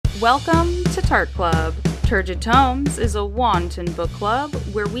Welcome to Tart Club. Turgid Tomes is a wanton book club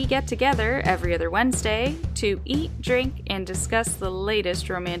where we get together every other Wednesday to eat, drink, and discuss the latest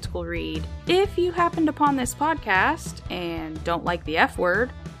romantical read. If you happened upon this podcast and don't like the F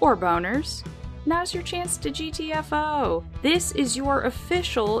word or boners, now's your chance to GTFO. This is your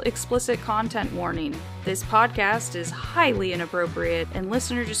official explicit content warning. This podcast is highly inappropriate and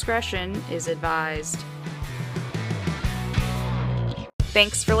listener discretion is advised.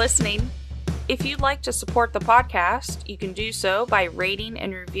 Thanks for listening. If you'd like to support the podcast, you can do so by rating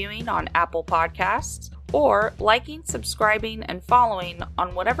and reviewing on Apple Podcasts or liking, subscribing, and following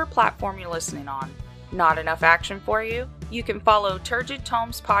on whatever platform you're listening on. Not enough action for you? You can follow Turgid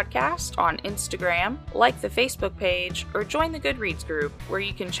Tomes Podcast on Instagram, like the Facebook page, or join the Goodreads group where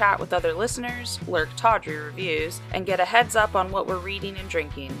you can chat with other listeners, lurk tawdry reviews, and get a heads up on what we're reading and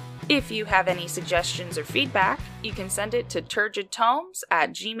drinking. If you have any suggestions or feedback, you can send it to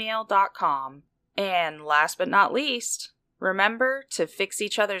turgidtomes@gmail.com. And last but not least, remember to fix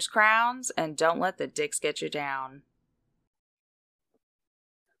each other's crowns and don't let the dicks get you down.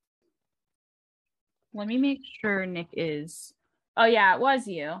 Let me make sure Nick is... Oh yeah, it was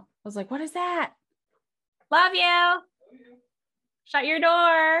you. I was like, what is that? Love you. Shut your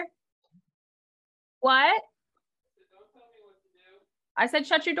door. What? I said,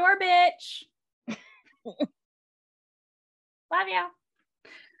 shut your door, bitch. Love you.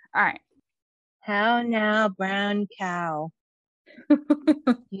 All right. How now, brown cow.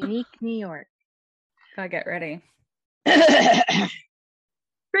 Unique New York. Gotta get ready.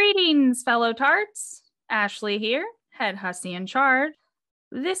 Greetings, fellow tarts. Ashley here, head hussy in charge.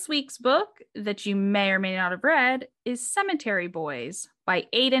 This week's book that you may or may not have read is Cemetery Boys by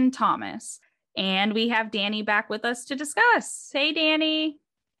Aiden Thomas. And we have Danny back with us to discuss. Hey, Danny.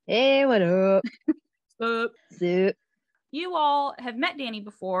 Hey, what up? Sup? Sup? You all have met Danny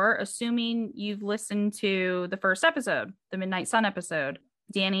before, assuming you've listened to the first episode, the Midnight Sun episode.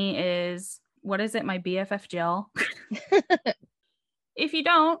 Danny is, what is it, my BFF Jill? If you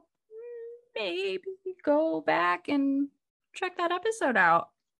don't, maybe go back and check that episode out.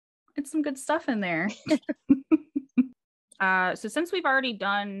 It's some good stuff in there. So since we've already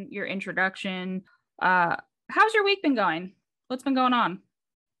done your introduction, how's your week been going? What's been going on?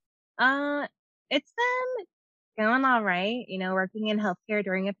 It's been going all right. You know, working in healthcare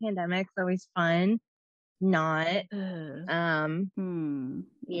during a pandemic is always fun. Not.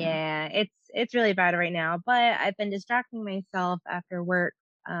 Yeah, it's really bad right now, but I've been distracting myself after work,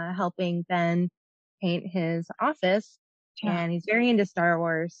 helping Ben paint his office, and he's very into Star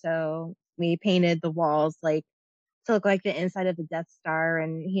Wars, so we painted the walls like to look like the inside of the Death Star,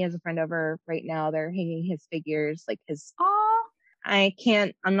 and he has a friend over right now. They're hanging his figures, like his... I'm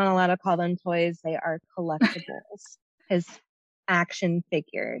not allowed to call them toys. They are collectibles. His action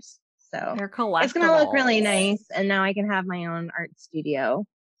figures. So they're collectibles. It's going to look really nice. And now I can have my own art studio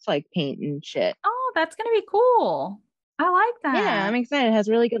to like paint and shit. Oh, that's going to be cool. I like that. Yeah, I'm excited. It has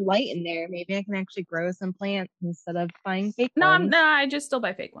really good light in there. Maybe I can actually grow some plants instead of buying fake ones. No, I just still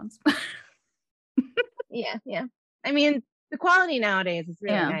buy fake ones. Yeah. I mean, the quality nowadays is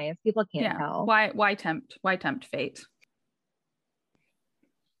really nice. People can't tell. Why tempt fate?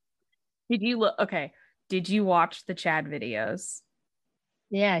 Did you watch the Chad videos?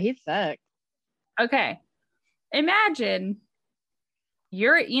 Yeah, he sucks. Okay. Imagine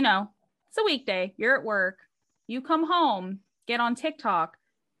it's a weekday, you're at work, you come home, get on TikTok,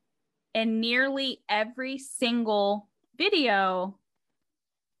 and nearly every single video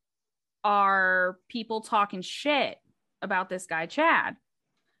are people talking shit about this guy, Chad.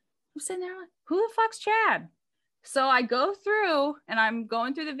 I'm sitting there like, who the fuck's Chad? So I go through and I'm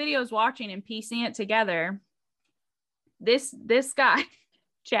going through the videos, watching and piecing it together. This guy,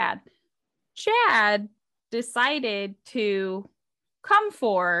 Chad decided to come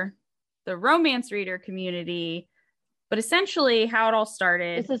for the romance reader community, but essentially how it all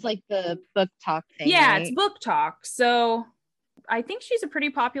started. This is like the book talk thing. Yeah, right? It's book talk. So I think she's a pretty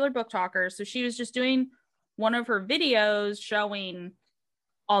popular book talker. So she was just doing one of her videos showing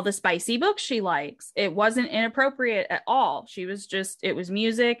all the spicy books she likes. It wasn't inappropriate at all. It was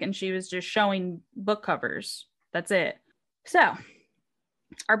music and she was just showing book covers. That's it. So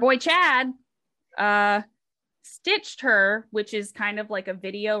our boy Chad stitched her, which is kind of like a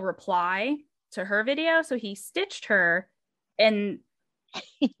video reply to her video. So he stitched her and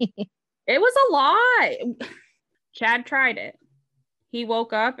it was a lot. Chad tried it. He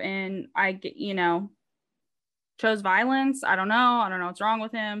woke up and chose violence. I don't know what's wrong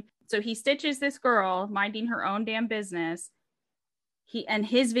with him. So he stitches this girl minding her own damn business.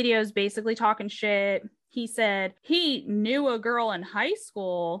 His videos basically talking shit. He said he knew a girl in high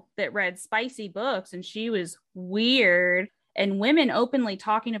school that read spicy books and she was weird. And women openly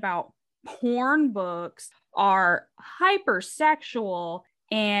talking about porn books are hypersexual.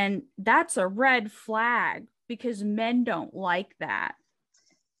 And that's a red flag because men don't like that.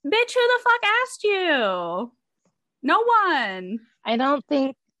 Bitch, who the fuck asked you? No one. I don't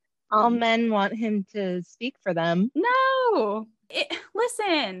think all men want him to speak for them. No.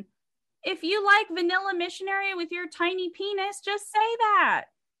 Listen, if you like Vanilla Missionary with your tiny penis, just say that.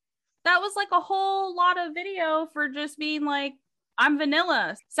 That was like a whole lot of video for just being like, I'm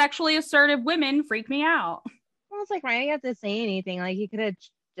vanilla. Sexually assertive women freak me out. Well, it's like, why do you have to say anything? Like, you could have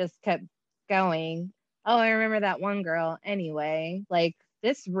just kept going. Oh, I remember that one girl. Anyway, like,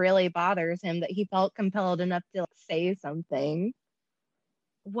 this really bothers him that he felt compelled enough to say something.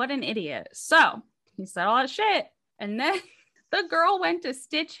 What an idiot. So he said all that shit. And then the girl went to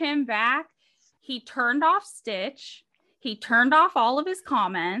stitch him back. He turned off Stitch. He turned off all of his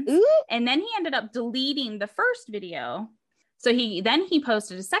comments. Ooh. And then he ended up deleting the first video. So he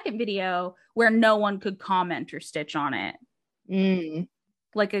posted a second video where no one could comment or stitch on it.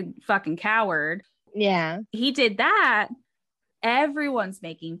 Like a fucking coward. Yeah. He did that. Everyone's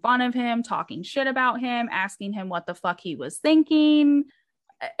making fun of him, talking shit about him, asking him what the fuck he was thinking.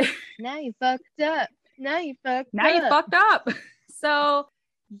 Now you fucked up. You fucked up. So,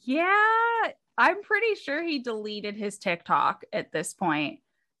 yeah, I'm pretty sure he deleted his TikTok at this point.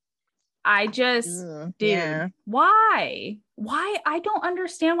 I just, dude, why? I don't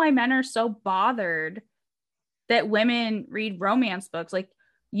understand why men are so bothered that women read romance books. Like,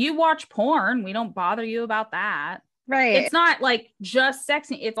 you watch porn, we don't bother you about that. Right. It's not like just sex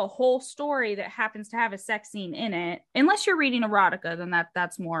scene. It's a whole story that happens to have a sex scene in it. Unless you're reading erotica, then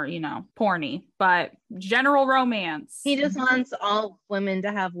that's more, porny. But general romance. He just wants all women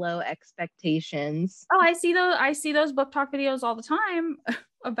to have low expectations. Oh, I see those book talk videos all the time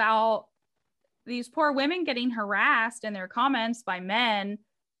about these poor women getting harassed in their comments by men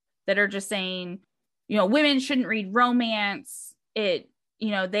that are just saying, women shouldn't read romance.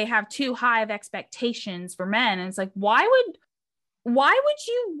 They have too high of expectations for men. And it's like, why would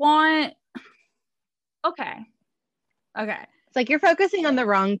you want, okay. It's like, you're focusing on the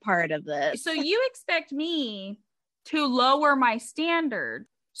wrong part of this. So you expect me to lower my standard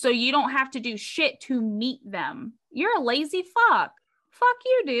so you don't have to do shit to meet them. You're a lazy fuck. Fuck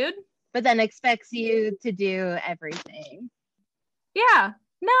you, dude. But then expects you to do everything. Yeah.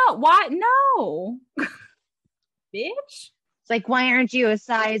 No. Why? No. Bitch. It's like, why aren't you a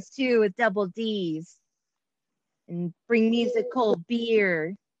size 2 with double D's? And bring musical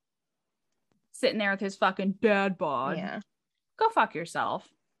beer. Sitting there with his fucking dad bod. Yeah. Go fuck yourself.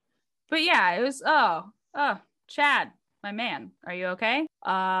 But yeah, it was, Chad, my man, are you okay?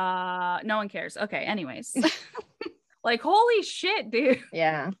 No one cares. Okay, anyways. Like, holy shit, dude.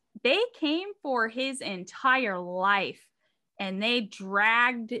 Yeah. They came for his entire life and they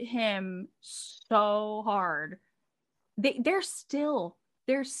dragged him so hard. They're still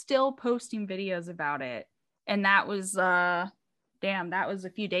posting videos about it. And that was that was a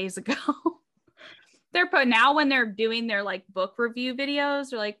few days ago. Now when they're doing their like book review videos,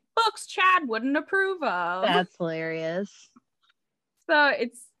 they're like, books Chad wouldn't approve of. That's hilarious. So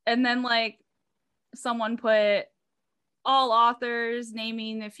and then like someone put all authors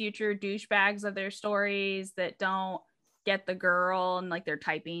naming the future douchebags of their stories that don't get the girl, and like they're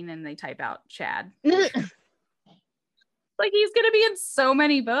typing and they type out Chad. Like, he's gonna be in so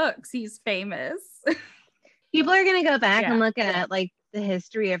many books. He's famous. People are gonna go back and look at like the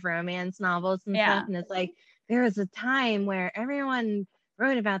history of romance novels and stuff, and it's like, there was a time where everyone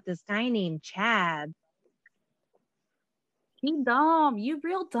wrote about this guy named Chad. He dumb. You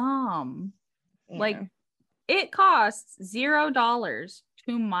real dumb. Yeah. Like, it costs $0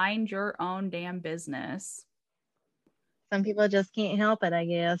 to mind your own damn business. Some people just can't help it, I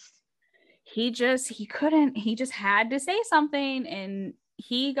guess. He just had to say something, and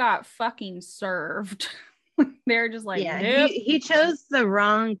he got fucking served. They're just like, nope. He chose the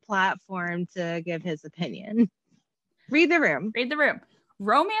wrong platform to give his opinion. Read the room.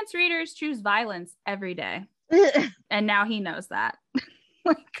 Romance readers choose violence every day. And now he knows that.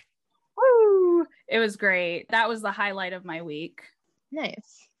 Like, woo! It was great. That was the highlight of my week.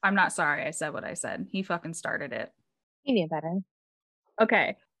 Nice. I'm not sorry I said what I said. He fucking started it. He knew better.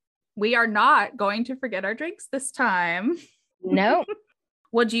 Okay. We are not going to forget our drinks this time. Nope.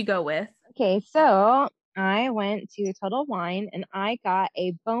 What'd you go with? Okay, so I went to Total Wine and I got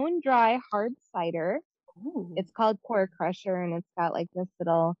a bone dry hard cider. Ooh. It's called Core Crusher, and it's got like this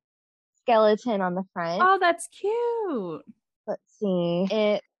little skeleton on the front. Oh, that's cute. Let's see.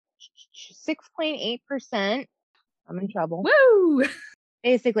 It 6.8%. I'm in trouble. Woo!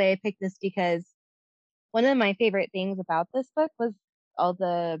 Basically, I picked this because one of my favorite things about this book was all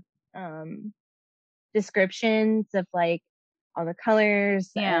the descriptions of like all the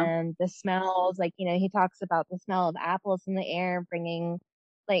colors Yeah. and the smells. Like, he talks about the smell of apples in the air, bringing,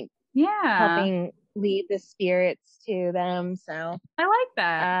 like, Yeah. helping lead the spirits to them. So, I like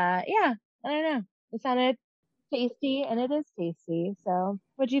that. yeah, I don't know. It sounded tasty, and it is tasty. So,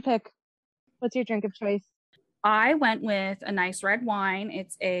 what'd you pick? What's your drink of choice? I went with a nice red wine.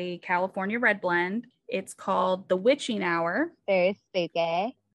 It's a California red blend. It's called the Witching Hour. Very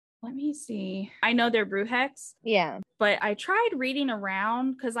spooky. Let me see. I know they're Brewhex. Yeah. But I tried reading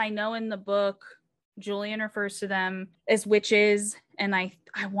around because I know in the book, Julian refers to them as witches. And I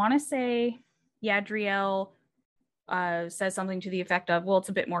want to say Yadriel says something to the effect of, well, it's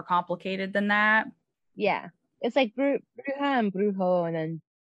a bit more complicated than that. Yeah. It's like Bruja and Brujo and then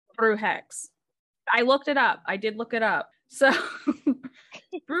Brewhex. I looked it up. I did look it up. So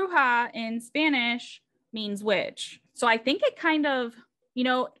Bruja in Spanish means witch. So I think it kind of,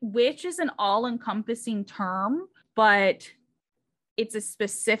 witch is an all-encompassing term, but it's a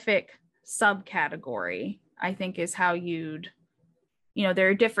specific subcategory, I think is how there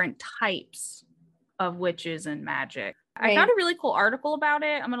are different types of witches and magic. Right. I found a really cool article about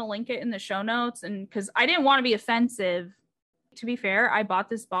it. I'm going to link it in the show notes. And because I didn't want to be offensive, to be fair, I bought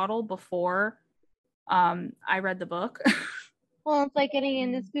this bottle before I read the book. Well, it's like getting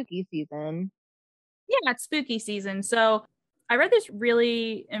into spooky season. Yeah, it's spooky season. So I read this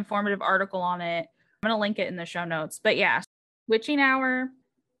really informative article on it. I'm going to link it in the show notes. But yeah, Witching Hour.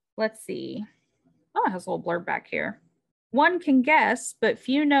 Let's see. Oh, it has a little blurb back here. One can guess, but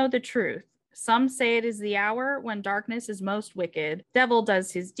few know the truth. Some say it is the hour when darkness is most wicked. Devil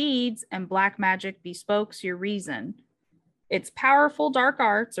does his deeds, and black magic bespokes your reason. Its powerful dark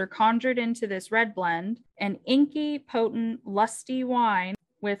arts are conjured into this red blend, an inky, potent, lusty wine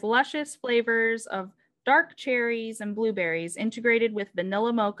with luscious flavors of dark cherries and blueberries integrated with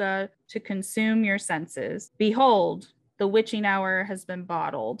vanilla mocha to consume your senses. Behold, the Witching Hour has been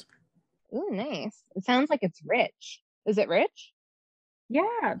bottled. Ooh, nice. It sounds like it's rich. Is it rich? Yeah.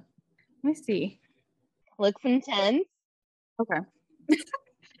 Let me see. Looks intense. Okay.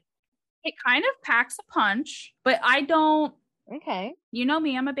 It kind of packs a punch, but I don't. Okay. You know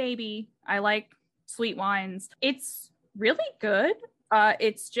me, I'm a baby. I like sweet wines. It's really good.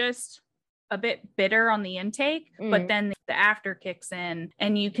 It's just a bit bitter on the intake, but then the after kicks in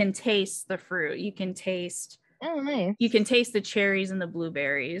and you can taste the fruit. You can taste nice. You can taste the cherries and the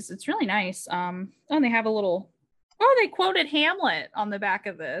blueberries. It's really nice. And they have they quoted Hamlet on the back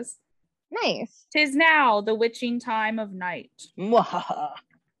of this. Nice. 'Tis now the witching time of night. Mwahaha.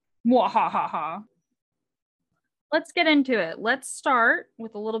 Mwahaha. Let's get into it. Let's start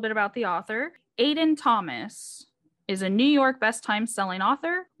with a little bit about the author. Aiden Thomas is a New York best-time-selling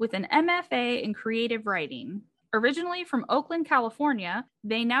author with an MFA in creative writing. Originally from Oakland, California,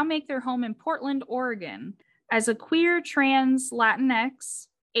 they now make their home in Portland, Oregon. As a queer trans Latinx,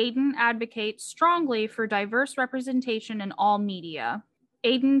 Aiden advocates strongly for diverse representation in all media.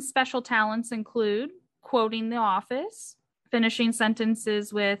 Aiden's special talents include quoting The Office, finishing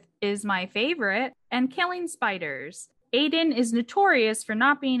sentences with "is my favorite," and killing spiders. Aiden is notorious for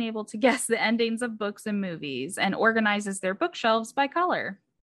not being able to guess the endings of books and movies and organizes their bookshelves by color.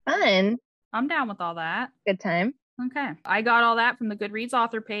 Fun. I'm down with all that. Good time. Okay. I got all that from the Goodreads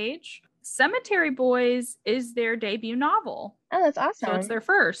author page. Cemetery Boys is their debut novel. Oh, that's awesome. So it's their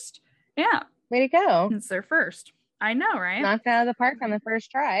first. Yeah. Way to go. It's their first. I know, right? Knocked out of the park on the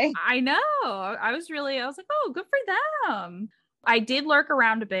first try. I know. I was like, oh, good for them. I did lurk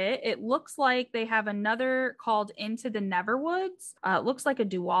around a bit. It looks like they have another called Into the Neverwoods. It looks like a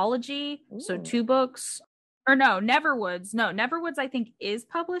duology. Ooh. So 2 books. Or no, Neverwoods. No, Neverwoods I think is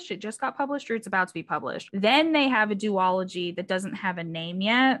published. It just got published or it's about to be published. Then they have a duology that doesn't have a name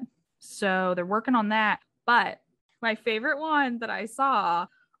yet. So they're working on that. But my favorite one that I saw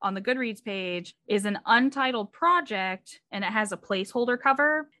on the Goodreads page is an untitled project, and it has a placeholder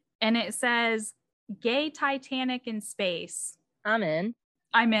cover, and it says "Gay Titanic in Space." I'm in.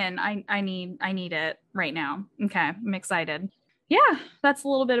 I need it right now. Okay, I'm excited. Yeah, that's a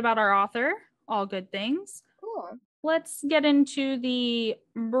little bit about our author. All good things. Cool. Let's get into the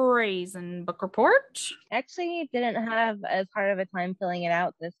Brazen Book Report. Actually, didn't have as hard of a time filling it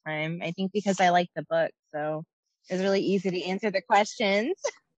out this time. I think because I liked the book, so it was really easy to answer the questions.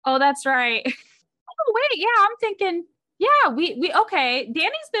 Oh, that's right. Oh, wait, yeah, I'm thinking, yeah, we okay.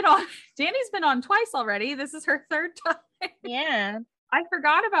 Danny's been on twice already. This is her 3rd time. Yeah. I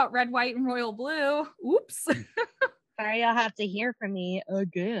forgot about Red, White, and Royal Blue. Oops. Sorry, I'll have to hear from me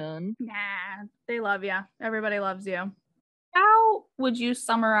again. Nah, they love you. Everybody loves you. How would you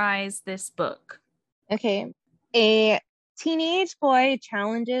summarize this book? Okay. A teenage boy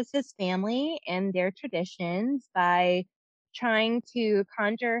challenges his family and their traditions by trying to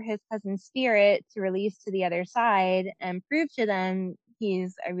conjure his cousin's spirit to release to the other side and prove to them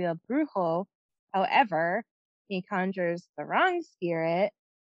he's a real brujo. However, he conjures the wrong spirit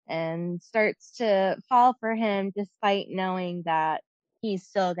and starts to fall for him despite knowing that he's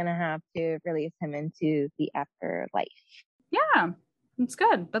still going to have to release him into the afterlife. Yeah, it's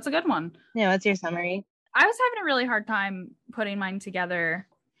good. That's a good one. Yeah, what's your summary? I was having a really hard time putting mine together.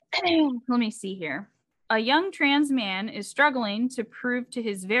 Let me see here. A young trans man is struggling to prove to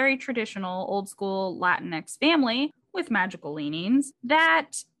his very traditional old school Latinx family with magical leanings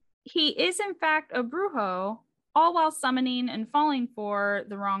that he is in fact a brujo, all while summoning and falling for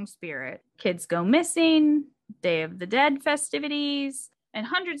the wrong spirit. Kids go missing, Day of the Dead festivities, and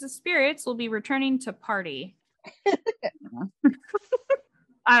hundreds of spirits will be returning to party.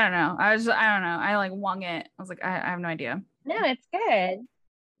 I don't know. I don't know. I like wung it. I was like, I have no idea. No, it's good.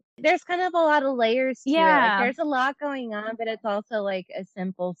 There's kind of a lot of layers to it. Like, there's a lot going on, but it's also like a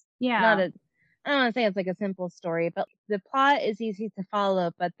simple, I don't want to say it's like a simple story, but the plot is easy to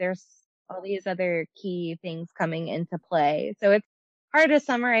follow, but there's all these other key things coming into play. So it's hard to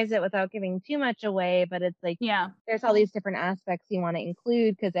summarize it without giving too much away, but it's like, there's all these different aspects you want to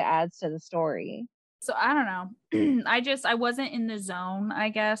include because it adds to the story. So I don't know. I wasn't in the zone, I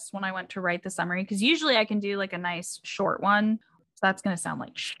guess, when I went to write the summary, because usually I can do like a nice short one. So that's going to sound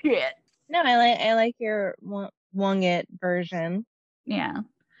like shit. No, I like your wung it version. Yeah.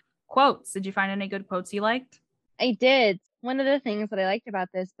 Quotes. Did you find any good quotes you liked? I did. One of the things that I liked about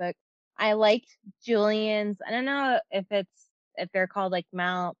this book, I liked Julian's, I don't know if they're called like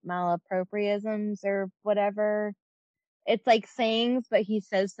malapropriisms or whatever. It's like sayings, but he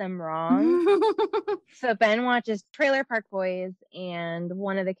says them wrong. So Ben watches Trailer Park Boys, and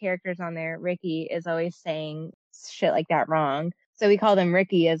one of the characters on there, Ricky, is always saying shit like that wrong. So we call them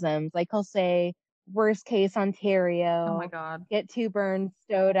Rickyisms. Like he'll say, worst case Ontario. Oh my God. Get two burns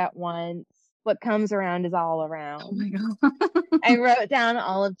stowed at once. What comes around is all around. Oh my God. I wrote down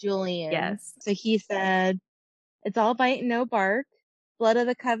all of Julian. Yes. So he said, it's all bite and no bark. Blood of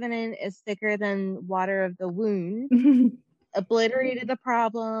the covenant is thicker than water of the wound. Obliterated the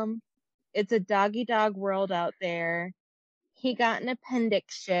problem. It's a doggy dog world out there. He got an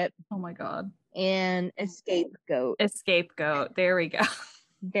appendix ship. Oh my God. And a scapegoat. A scapegoat. There we go.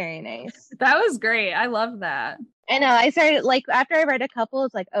 Very nice. That was great. I love that. I know. I started, like, after I read a couple,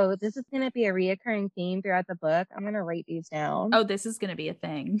 it's like, oh, this is going to be a reoccurring theme throughout the book. I'm going to write these down. Oh, this is going to be a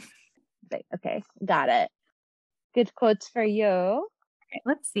thing. Okay. Got it. Good quotes for you. Okay,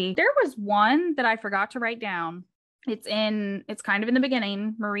 let's see. There was one that I forgot to write down. It's kind of in the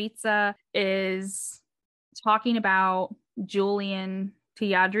beginning. Maritza is talking about Julian to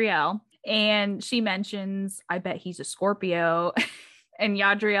Yadriel, and she mentions, I bet he's a Scorpio. And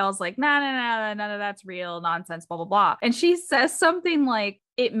Yadriel's like, no, none of that's real nonsense, blah, blah, blah. And she says something like,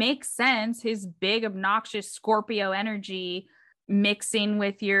 it makes sense, his big, obnoxious Scorpio energy mixing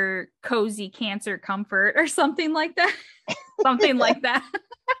with your cozy Cancer comfort or something like that. Something like that.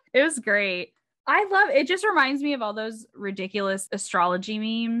 It was great. I love it. Just reminds me of all those ridiculous astrology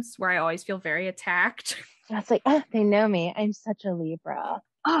memes where I always feel very attacked. That's like, they know me. I'm such a Libra.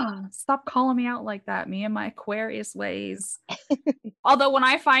 Oh, stop calling me out like that. Me and my Aquarius ways. Although when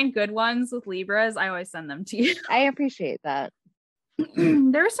I find good ones with Libras, I always send them to you. I appreciate that.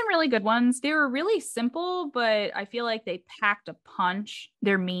 There were some really good ones. They were really simple, but I feel like they packed a punch,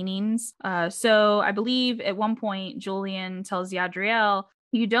 their meanings. So I believe at one point, Julian tells Yadriel,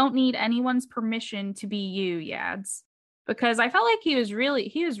 you don't need anyone's permission to be you, Yads. Because I felt like he was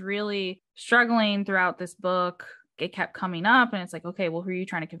really struggling throughout this book. It kept coming up and it's like, okay, well, who are you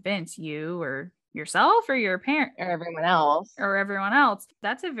trying to convince? You or yourself or your parent? Or everyone else.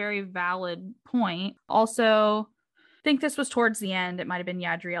 That's a very valid point. Also, I think this was towards the end. It might have been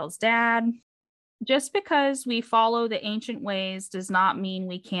Yadriel's dad. Just because we follow the ancient ways does not mean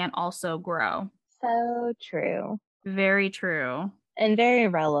we can't also grow. So true. Very true. And very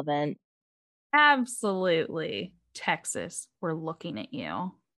relevant. Absolutely. Texas, we're looking at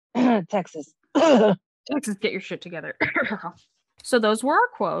you. Texas. Texas, get your shit together. So those were our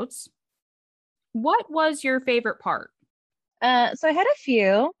quotes. What was your favorite part? So I had a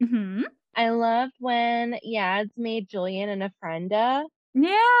few. Mm-hmm. I loved when Yads made Julian an Ofrenda.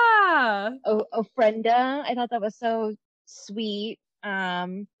 Yeah. Ofrenda. I thought that was so sweet.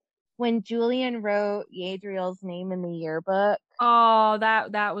 When Julian wrote Yadriel's name in the yearbook. Oh,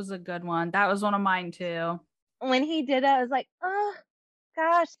 that was a good one. That was one of mine too. when he did it, I was like, oh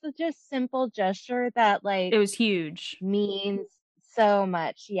gosh, such a simple gesture that like It was huge. means so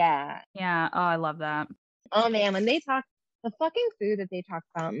much. Yeah. Yeah. Oh, I love that. Oh man, when they talk the fucking food that they talk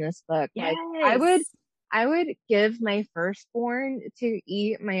about in this book, like Yes. I would give my firstborn to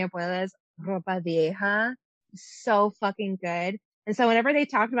eat my abuela's ropa vieja. So fucking good. And so whenever they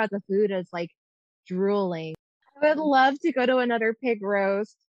talked about the food, it's like drooling. I would love to go to another pig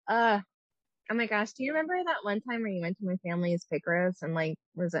roast. Oh my gosh, do you remember that one time where you went to my family's pig roast and like,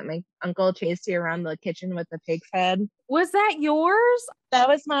 was it my uncle chased you around the kitchen with the pig's head? Was that yours? That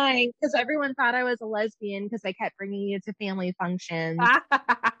was mine because everyone thought I was a lesbian because I kept bringing you to family functions.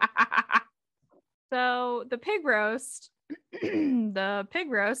 So the pig roast, the pig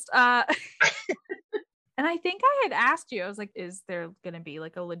roast, and I think I had asked you, I was like, is there going to be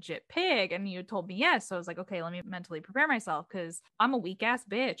like a legit pig? And you told me yes. So I was like, okay, let me mentally prepare myself because I'm a weak ass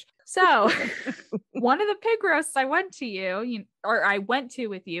bitch. So one of the pig roasts I went to or I went to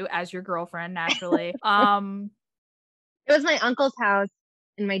with you as your girlfriend, naturally. It was my uncle's house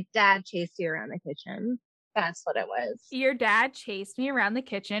and my dad chased you around the kitchen. That's what it was. Your dad chased me around the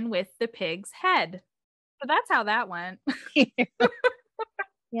kitchen with the pig's head. So that's how that went.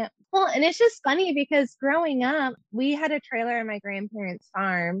 Yeah. Well, and it's just funny because growing up, we had a trailer on my grandparents'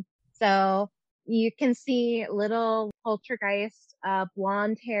 farm. So you can see little poltergeist,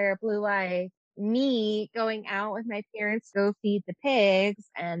 blonde hair, blue eye, me going out with my parents to go feed the pigs.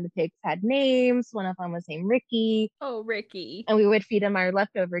 And the pigs had names. One of them was named Ricky. Oh, Ricky. And we would feed them our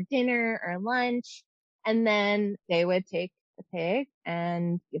leftover dinner or lunch. And then they would take the pig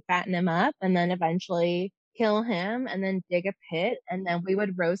and fatten him up and then eventually kill him and then dig a pit. And then we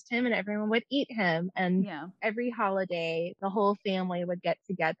would roast him and everyone would eat him. And every holiday, the whole family would get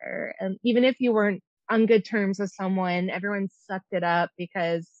together. And even if you weren't on good terms with someone, everyone sucked it up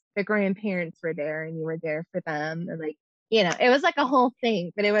because the grandparents were there and you were there for them. And like, you know, it was like a whole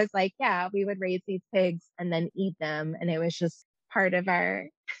thing, but it was like, yeah, we would raise these pigs and then eat them. And it was just part of our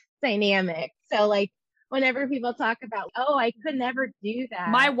dynamic. So like, whenever people talk about, oh, I could never do that.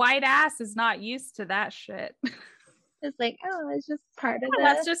 My white ass is not used to that shit. It's like, oh, it's just part of it.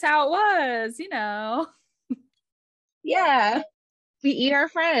 That's just how it was, you know. Yeah. We eat our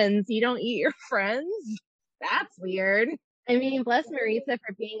friends. You don't eat your friends? That's weird. I mean, bless Maritza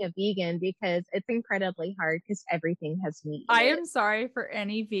for being a vegan because it's incredibly hard because everything has meat. I am sorry for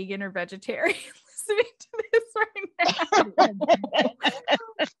any vegan or vegetarian listening to this right now.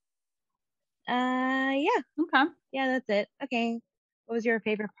 Yeah. Okay. Yeah, that's it. Okay. What was your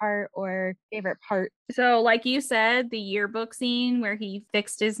favorite part or favorite part? So, like you said, the yearbook scene where he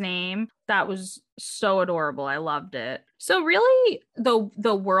fixed his name, that was so adorable. I loved it. So, really,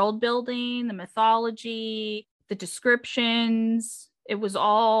 the world building, the mythology, the descriptions, it was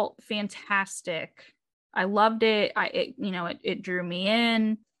all fantastic. I loved it. It drew me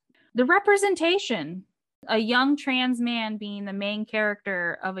in. The representation. A young trans man being the main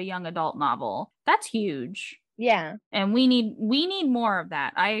character of a young adult novel. That's huge. Yeah. And we need more of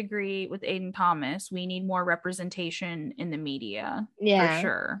that. I agree with Aiden Thomas. We need more representation in the media. Yeah. For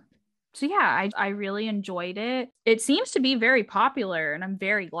sure. So yeah, I really enjoyed it. It seems to be very popular and I'm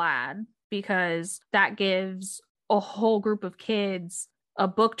very glad because that gives a whole group of kids a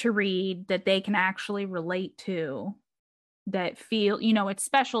book to read that they can actually relate to. That feel, it's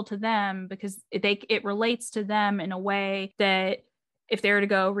special to them because it relates to them in a way that if they were to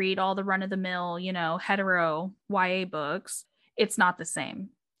go read all the run-of-the-mill, hetero YA books, it's not the same.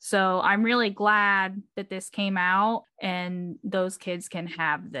 So I'm really glad that this came out and those kids can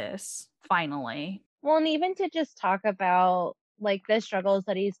have this finally. Well, and even to just talk about like the struggles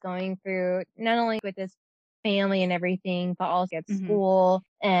that he's going through, not only with his family and everything, but also at school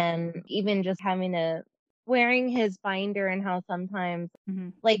and even just having to wearing his binder and how sometimes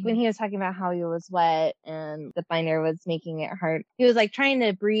like when he was talking about how he was wet and the binder was making it hard, he was like trying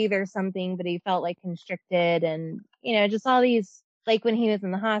to breathe or something, but he felt like constricted and just all these, like when he was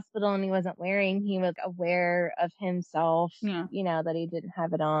in the hospital and he wasn't wearing, he was aware of himself, that he didn't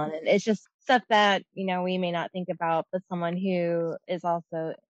have it on. And it's just stuff that, we may not think about, but someone who is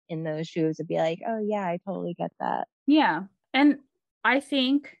also in those shoes would be like, oh yeah, I totally get that. Yeah. And I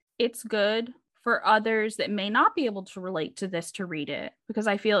think it's good for others that may not be able to relate to this to read it because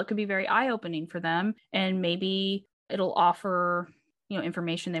I feel it could be very eye-opening for them and maybe it'll offer,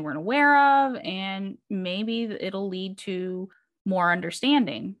 information they weren't aware of and maybe it'll lead to more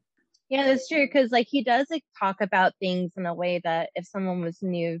understanding. Yeah, that's true because like he does like talk about things in a way that if someone was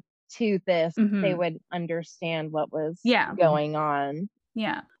new to this, they would understand what was going on.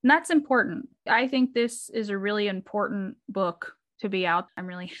 Yeah, and that's important. I think this is a really important book to be out. I'm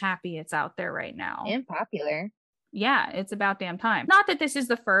really happy it's out there right now. And popular. Yeah, it's about damn time. Not that this is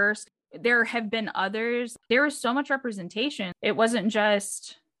the first. There have been others. There was so much representation. It wasn't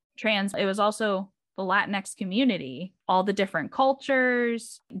just trans, it was also the Latinx community, all the different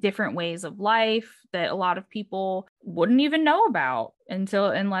cultures, different ways of life that a lot of people wouldn't even know about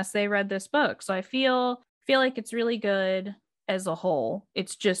unless they read this book. So I feel like it's really good as a whole.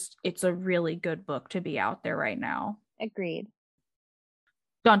 It's a really good book to be out there right now. Agreed.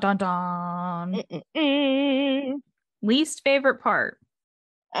 Dun dun dun. Mm-mm-mm. Least favorite part.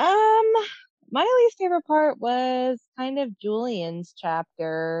 My least favorite part was kind of Julian's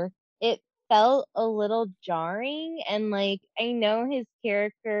chapter. It felt a little jarring, and like I know his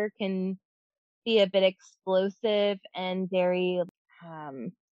character can be a bit explosive and very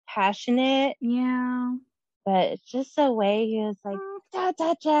passionate. Yeah. But it's just the way he was like, don't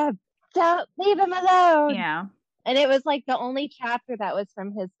touch him, don't leave him alone. Yeah. And it was like the only chapter that was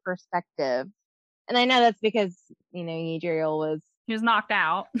from his perspective. And I know that's because, Yadriel he was knocked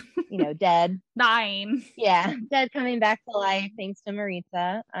out. Dead. Dying. Yeah, dead, coming back to life thanks to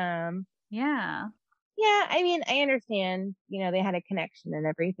Maritza. Yeah. Yeah, I mean, I understand, they had a connection and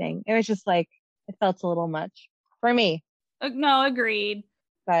everything. It was just like, it felt a little much for me. No, agreed.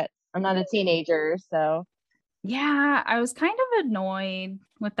 But I'm not a teenager, so. Yeah, I was kind of annoyed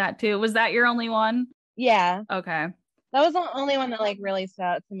with that too. Was that your only one? Yeah. Okay. That was the only one that like really stood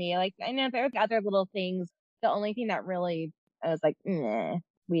out to me. Like, I know there were other little things. The only thing that really, I was like, nah,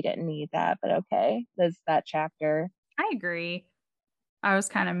 we didn't need that, but okay, was that chapter. I agree. I was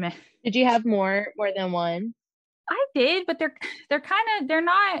kind of meh. Did you have more than one? I did, but they're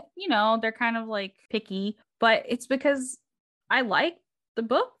not, they're kind of like picky, but it's because I like the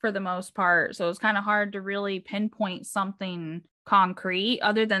book for the most part. So it's kind of hard to really pinpoint something concrete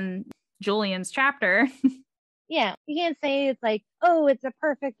other than Julian's chapter. Yeah, you can't say it's like, oh, it's a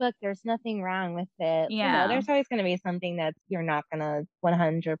perfect book, there's nothing wrong with it. Yeah. There's always going to be something that you're not going to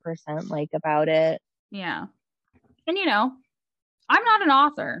 100% like about it. Yeah. And I'm not an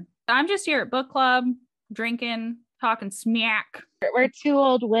author. I'm just here at book club, drinking, talking smack. We're two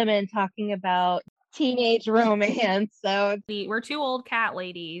old women talking about teenage romance, so we're two old cat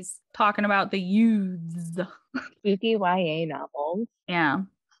ladies talking about the youths. Spooky YA novels. Yeah.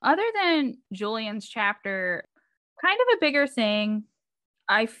 Other than Julian's chapter, kind of a bigger thing,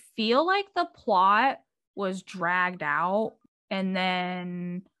 I feel like the plot was dragged out, and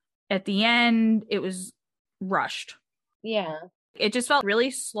then at the end it was rushed. Yeah. It just felt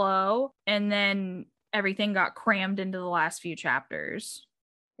really slow, and then everything got crammed into the last few chapters.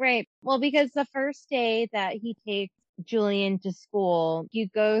 Right. Well, because the first day that he takes Julian to school, you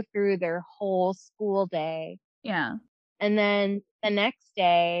go through their whole school day. Yeah. And then the next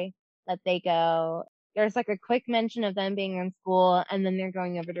day that they go, there's like a quick mention of them being in school, and then they're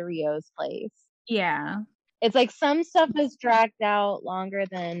going over to Rio's place. Yeah. It's like some stuff is dragged out longer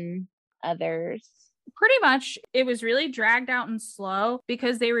than others. Pretty much, it was really dragged out and slow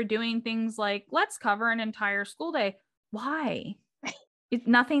because they were doing things like, let's cover an entire school day. Why?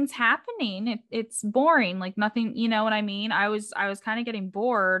 Nothing's happening. It's boring. Like nothing, you know what I mean? I was kind of getting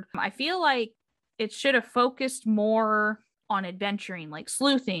bored. I feel like it should have focused more on adventuring, like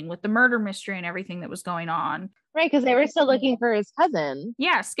sleuthing with the murder mystery and everything that was going on. Right, because they were still looking for his cousin.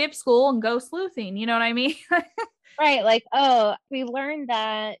 Yeah, skip school and go sleuthing. You know what I mean? Right, like, oh, we learned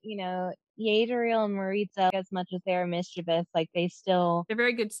that, Yadriel and Maritza, as much as they're mischievous, like they're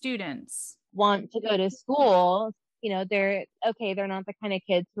very good students. Want to go to school. They're not the kind of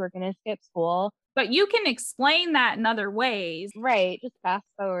kids who are going to skip school. But you can explain that in other ways. Right, just fast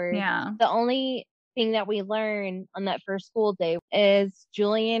forward. Yeah. The only thing that we learn on that first school day is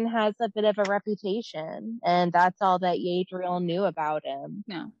Julian has a bit of a reputation, and that's all that Yadriel knew about him.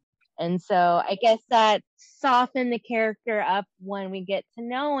 Yeah. And so I guess that softened the character up when we get to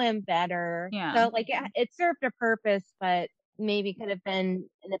know him better. Yeah. So like it served a purpose, but maybe could have been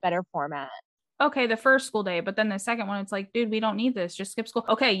in a better format. Okay, the first school day, but then the second one, it's like, dude, we don't need this. Just skip school.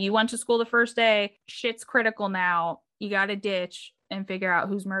 Okay, you went to school the first day. Shit's critical now. You got to ditch and figure out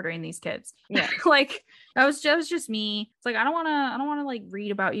who's murdering these kids. Yeah. Like that was just me. It's like, I don't want to like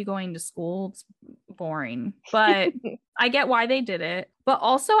read about you going to school. It's boring, but I get why they did it. But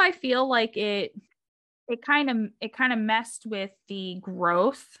also I feel like it kind of messed with the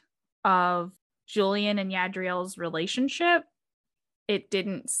growth of Julian and Yadriel's relationship. It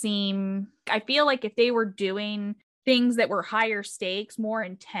didn't seem, I feel like if they were doing things that were higher stakes, more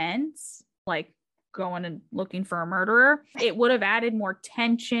intense, like going and looking for a murderer, it would have added more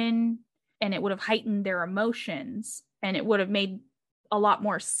tension and it would have heightened their emotions, and it would have made a lot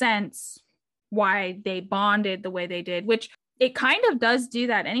more sense why they bonded the way they did, which It kind of does do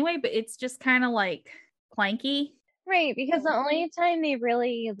that anyway, but it's just kind of like clanky. Right, because the only time they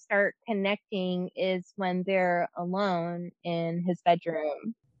really start connecting is when they're alone in his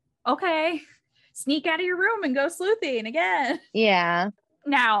bedroom. Okay, sneak out of your room and go sleuthing again. Yeah.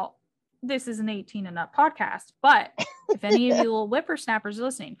 Now, this is an 18 and up podcast, but if any of you little whippersnappers are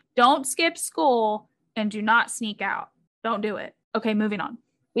listening, don't skip school and do not sneak out. Don't do it. Okay, moving on.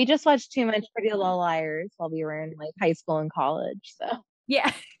 We just watched too much Pretty Little Liars while we were in like high school and college. So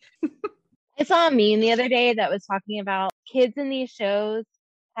Yeah. I saw a meme the other day that was talking about kids in these shows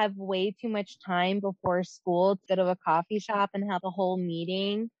have way too much time before school to go to a coffee shop and have a whole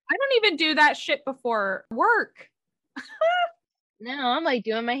meeting. I don't even do that shit before work. No, I'm like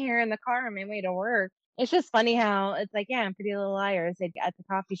doing my hair in the car on my way to work. It's just funny how it's like, yeah, in Pretty Little Liars, they'd get at the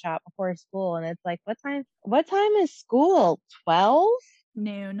coffee shop before school, and it's like, what time is school? 12?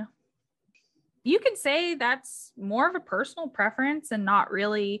 Noon. You can say that's more of a personal preference and not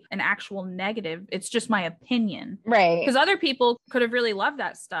really an actual negative. It's just my opinion. Right. Because other people could have really loved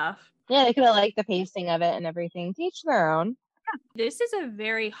that stuff. Yeah, they could have liked the pacing of it and everything. To each their own. Yeah. This is a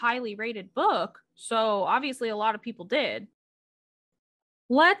very highly rated book, so obviously a lot of people did.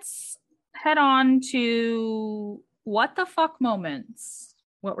 Let's head on to what the fuck moments.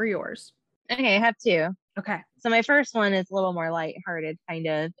 What were yours? Okay, I have two. Okay. So my first one is a little more lighthearted, kind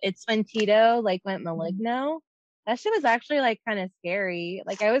of. It's when Tito like went maligno. That shit was actually like kind of scary.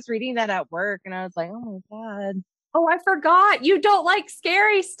 Like I was reading that at work and I was like, oh my God. Oh, I forgot. You don't like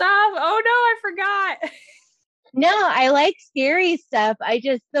scary stuff. Oh no, I forgot. No, I like scary stuff.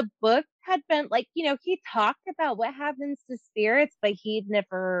 The book had been like, he talked about what happens to spirits, but he'd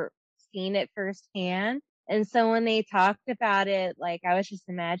never seen it firsthand. And so when they talked about it, like I was just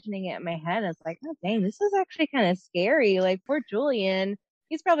imagining it in my head. I was like, oh dang, this is actually kind of scary. Like poor Julian,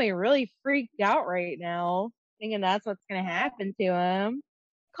 he's probably really freaked out right now, thinking that's what's going to happen to him.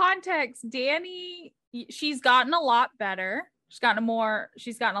 Context, Dani, she's gotten a lot better. She's gotten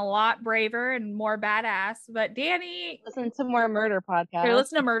a lot braver and more badass. But Dani, listen to more murder podcasts. I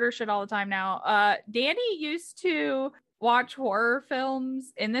listen to murder shit all the time now. Dani used to watch horror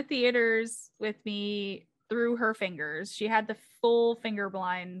films in the theaters with me through her fingers. She had the full finger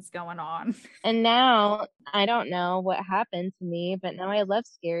blinds going on. And now I don't know what happened to me, but now I love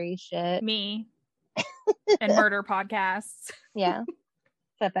scary shit. Me and murder podcasts. Yeah.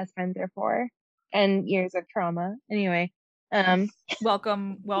 That's what best friends are for. And years of trauma. Anyway.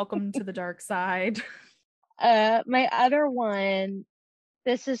 Welcome to the dark side. My other one,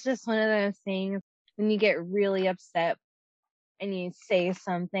 this is just one of those things when you get really upset and you say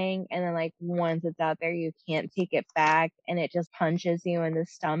something and then like once it's out there you can't take it back and it just punches you in the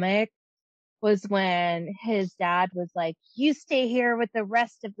stomach, was when his dad was like, you stay here with the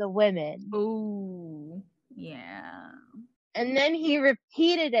rest of the women. Ooh, yeah. And then he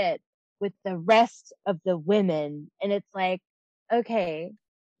repeated it with the rest of the women. And it's like, okay,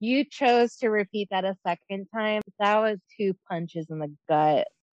 you chose to repeat that a second time. That was 2 punches in the gut.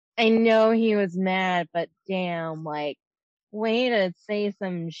 I know he was mad, but damn, like, way to say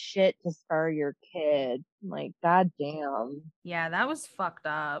some shit to scar your kid. Like, goddamn. Yeah, that was fucked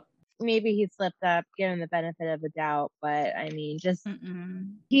up. Maybe he slipped up, give him the benefit of the doubt, but I mean, just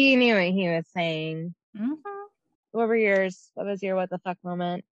he knew what he was saying. What were yours? What was your what the fuck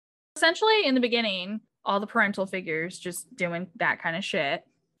moment? Essentially, in the beginning, all the parental figures just doing that kind of shit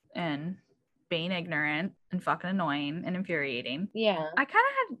and being ignorant and fucking annoying and infuriating. Yeah. I kind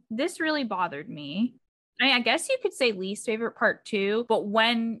of had, this really bothered me. I guess you could say least favorite part too, but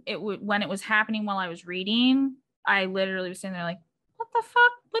when it was happening while I was reading, I literally was sitting there like, what the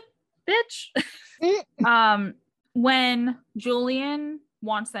fuck? What, bitch? When Julian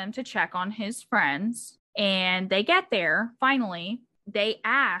wants them to check on his friends and they get there, finally, they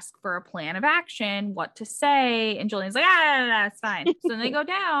ask for a plan of action, what to say. And Julian's like, that's fine. So then they go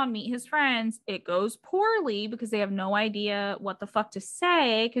down, meet his friends. It goes poorly because they have no idea what the fuck to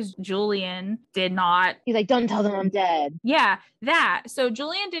say because Julian did not. He's like, don't tell them I'm dead. Yeah, that. So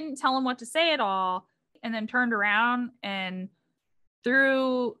Julian didn't tell him what to say at all and then turned around and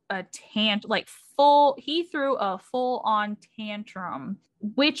threw a he threw a full-on tantrum,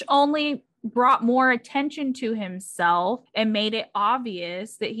 which only brought more attention to himself and made it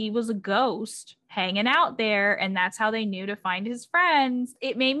obvious that he was a ghost hanging out there, and that's how they knew to find his friends.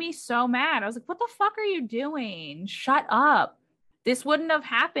 It made me so mad. I was like, what the fuck are you doing? Shut up. This wouldn't have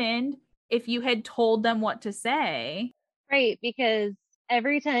happened if you had told them what to say. Right, because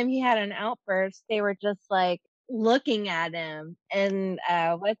every time he had an outburst, they were just like looking at him, and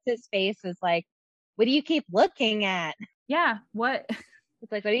what's his face is like, what do you keep looking at? Yeah, what?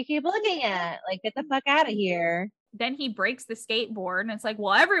 It's like, what do you keep looking at? Like, get the fuck out of here. then he breaks the skateboard and it's like,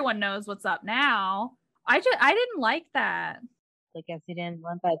 well, everyone knows what's up now. I didn't like that. I guess he didn't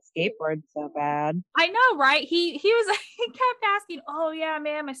want that skateboard so bad. I know, right? He was he kept asking, oh yeah,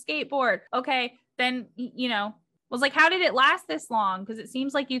 man, my skateboard. Okay, then was like, how did it last this long? Because it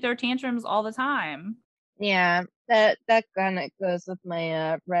seems like you throw tantrums all the time. Yeah, that kind of goes with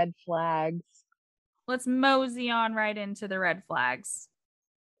my red flags. Let's mosey on right into the red flags.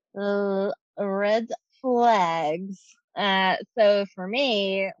 Red flags. So for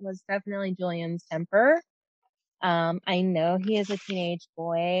me, it was definitely Julian's temper. I know he is a teenage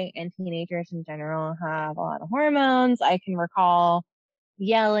boy, and teenagers in general have a lot of hormones. I can recall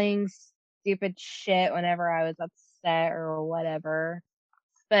yelling stupid shit whenever I was upset or whatever.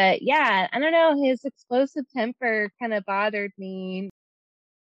 But yeah, I don't know. His explosive temper kind of bothered me.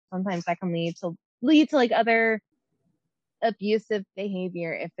 Sometimes that can lead to like other abusive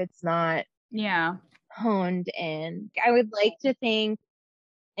behavior if it's not honed in. I would like to think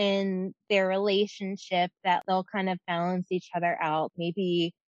in their relationship that they'll kind of balance each other out.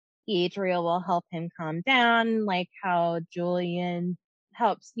 Maybe Adriel will help him calm down, like how Julian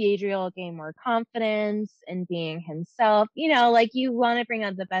helps Adriel gain more confidence in being himself. Like you want to bring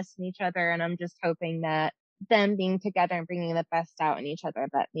out the best in each other, and I'm just hoping that them being together and bringing the best out in each other,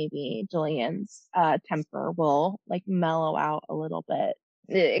 that maybe Julian's temper will like mellow out a little bit.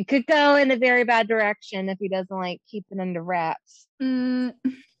 It could go in a very bad direction if he doesn't like keep it under wraps.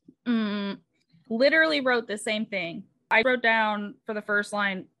 Literally wrote the same thing. I wrote down for the first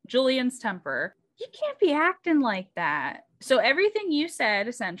line, Julian's temper. He can't be acting like that. So everything you said,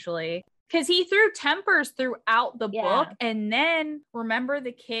 essentially, because he threw tempers throughout the book. And then remember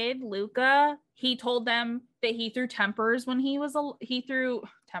the kid, Luca, he told them that he threw tantrums when he was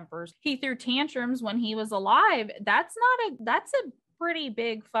alive. That's a pretty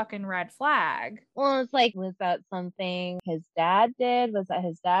big fucking red flag. Well, it's like, was that something his dad did? Was that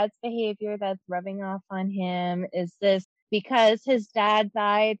his dad's behavior that's rubbing off on him? Is this because his dad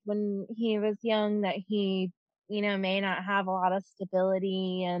died when he was young that he, may not have a lot of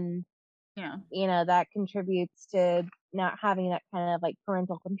stability, and that contributes to not having that kind of like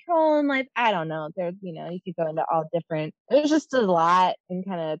parental control in life? I don't know. There's, you could go into all different. It was just a lot and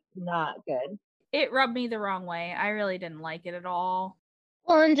kind of not good. It rubbed me the wrong way. I really didn't like it at all.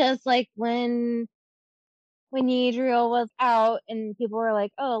 Well, and just like when Adriel was out and people were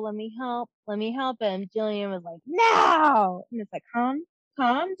like, oh, let me help him, Julian was like, no! And it's like,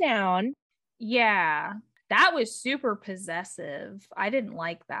 calm down. Yeah. That was super possessive. I didn't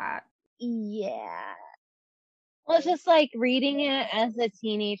like that. Yeah. Well, it's just like reading it as a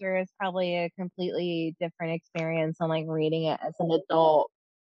teenager is probably a completely different experience than like reading it as an adult.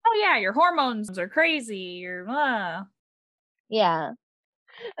 Oh yeah, your hormones are crazy. Yeah.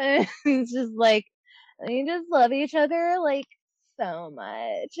 It's just like, they just love each other like so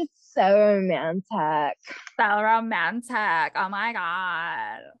much. It's so romantic. So romantic. Oh my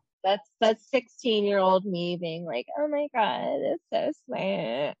god. That's 16-year-old me being like, oh my god, it's so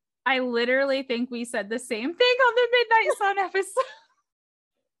sweet. I literally think we said the same thing on the Midnight Sun episode.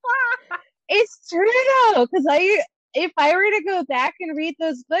 It's true though, because if I were to go back and read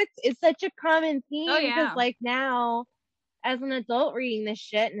those books, it's such a common theme. Because like now, as an adult reading this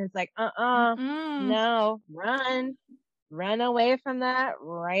shit, and it's like, no, run away from that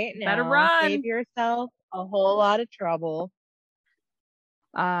right now. Better run. Save yourself a whole lot of trouble.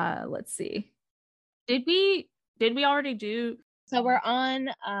 Let's see. Did we already do? So we're on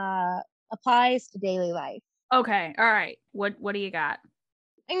applies to daily life. Okay, all right. What do you got?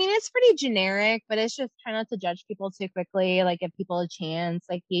 I mean, it's pretty generic, but it's just try not to judge people too quickly. Like, give people a chance.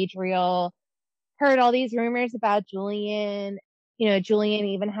 Like, Adriel heard all these rumors about Julian. Julian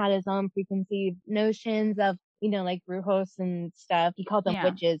even had his own preconceived notions of, like brujos and stuff. He called them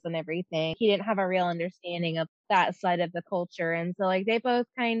witches and everything. He didn't have a real understanding of that side of the culture. And so, like, they both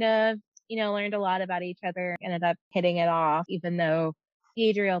kind of, learned a lot about each other, ended up hitting it off, even though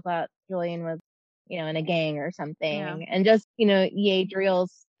Adriel thought Julian was, in a gang or something. Yeah. And just,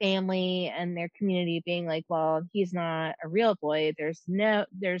 Adriel's family and their community being like, well, he's not a real boy. There's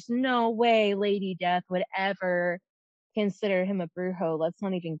no way Lady Death would ever consider him a brujo. Let's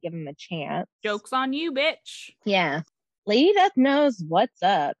not even give him a chance. Joke's on you, bitch. Yeah. Lady Death knows what's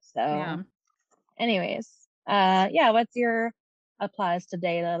up. So anyways, what's your applies to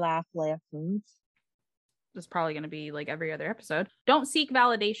daily life lessons? This is probably going to be like every other episode. Don't seek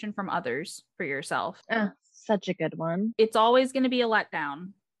validation from others for yourself. Such a good one. It's always going to be a letdown.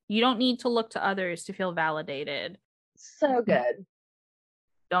 You don't need to look to others to feel validated. So good.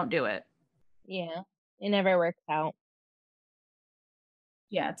 Don't do it. Yeah. It never works out.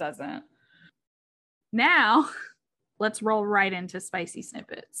 Yeah, it doesn't. Now, let's roll right into spicy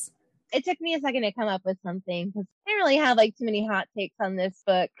snippets. It took me a second to come up with something because I didn't really have like too many hot takes on this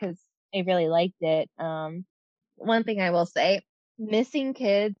book because I really liked it. One thing I will say, missing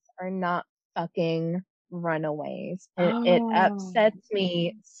kids are not fucking runaways. It upsets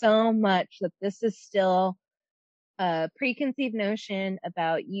me so much that this is still a preconceived notion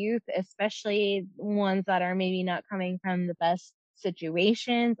about youth, especially ones that are maybe not coming from the best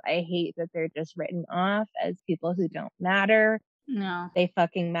situations. I hate that they're just written off as people who don't matter. No. They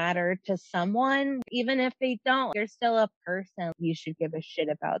fucking matter to someone. Even if they don't, they're still a person. You should give a shit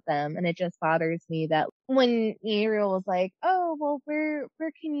about them. And it just bothers me that when Ariel was like, oh, well, where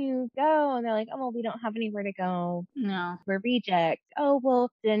can you go? And they're like, oh, well, we don't have anywhere to go. No. We're rejects. Oh, well,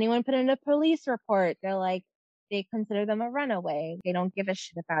 did anyone put in a police report? They're like, they consider them a runaway. They don't give a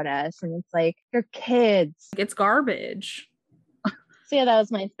shit about us. And it's like, you're kids. It's garbage. So yeah, that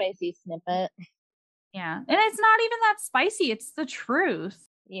was my spicy snippet. Yeah. And it's not even that spicy. It's the truth.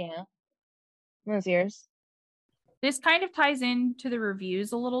 Yeah. What was yours? This kind of ties into the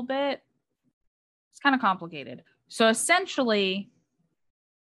reviews a little bit. It's kind of complicated. So essentially,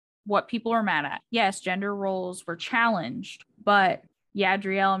 what people are mad at. Yes, gender roles were challenged, but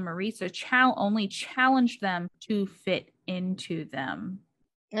Yadriel and Maritza only challenged them to fit into them.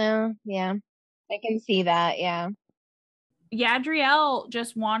 Oh, yeah. I can see that, yeah. Yadriel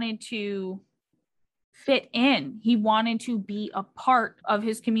just wanted to fit in. He wanted to be a part of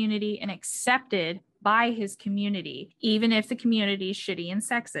his community and accepted by his community, even if the community is shitty and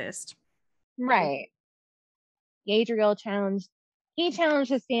sexist. Right. Yadriel challenged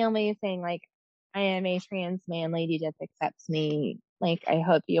his family saying, like, I am a trans man, Lady Death accepts me. Like, I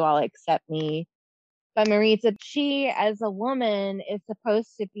hope you all accept me. But Maritza, she as a woman is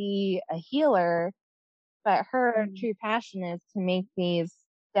supposed to be a healer, but her true passion is to make these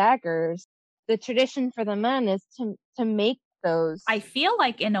daggers. The tradition for the men is to make those. I feel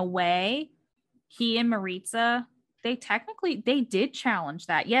like in a way, he and Maritza, they did challenge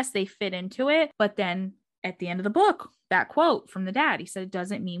that. Yes, they fit into it, but then at the end of the book, that quote from the dad, he said, it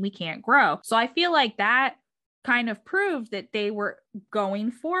doesn't mean we can't grow. So I feel like that kind of proved that they were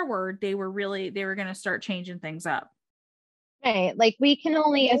going forward. They were going to start changing things up. Right. Like, we can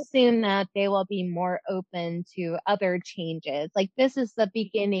only assume that they will be more open to other changes. Like, this is the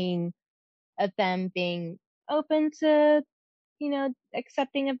beginning of them being open to,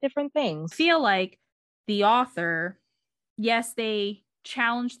 accepting of different things. I feel like the author, yes, they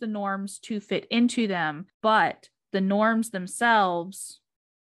challenged the norms to fit into them, but the norms themselves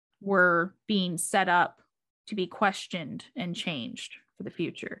were being set up to be questioned and changed for the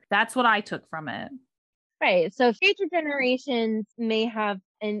future. That's what I took from it. Right. So future generations may have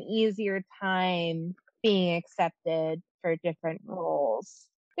an easier time being accepted for different roles.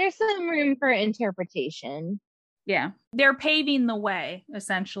 There's some room for interpretation. Yeah. They're paving the way,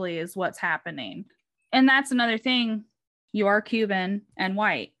 essentially, is what's happening. And that's another thing. You are Cuban and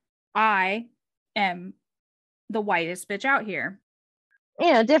white. I am the whitest bitch out here.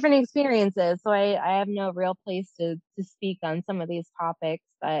 Different experiences. So I have no real place to speak on some of these topics,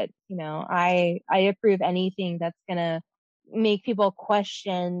 but I approve anything that's gonna make people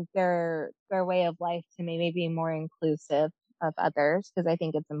question their way of life to maybe be more inclusive of others, because I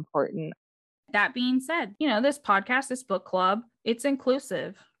think it's important. That being said, this podcast, this book club, it's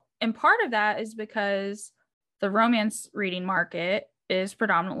inclusive. And part of that is because the romance reading market is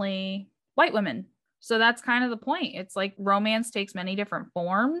predominantly white women. So that's kind of the point. It's like romance takes many different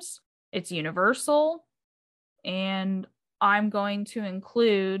forms. It's universal. And I'm going to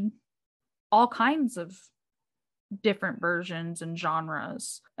include all kinds of different versions and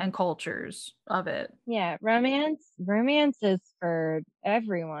genres and cultures of it. Yeah, romance is for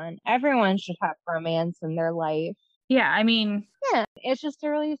everyone. Everyone should have romance in their life. Yeah, I mean, yeah, it's just a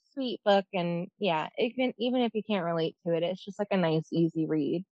really sweet book, and yeah, even if you can't relate to it, it's just like a nice, easy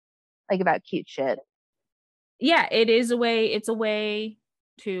read, like about cute shit. Yeah, it's a way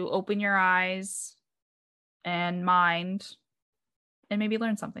to open your eyes and mind and maybe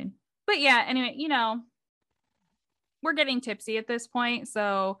learn something. But yeah, anyway, we're getting tipsy at this point,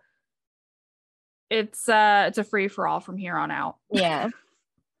 so it's a free for all from here on out. Yeah.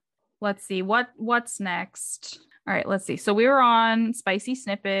 Let's see what's next. All right, let's see. So we were on spicy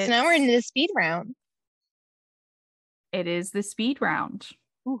snippets. So now we're into the speed round. It is the speed round.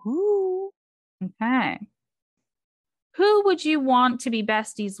 Woohoo! Okay. Who would you want to be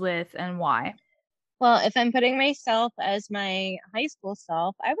besties with and why? Well, if I'm putting myself as my high school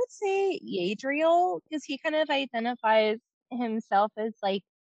self, I would say Yadriel, because he kind of identifies himself as like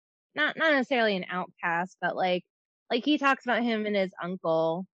not necessarily an outcast, but like he talks about him and his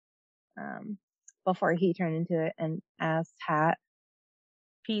uncle. before he turned into an ass hat.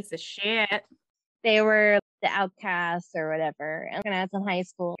 Piece of shit. They were the outcasts or whatever. And when I was in high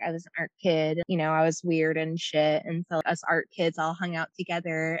school, I was an art kid. You know, I was weird and shit. And so us art kids all hung out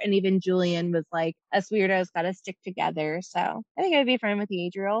together. And even Julian was like, us weirdos got to stick together. So I think I'd be fine with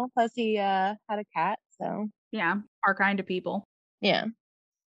Adriel. Plus he had a cat. So yeah, our kind of people. Yeah.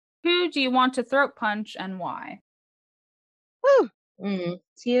 Who do you want to throat punch and why?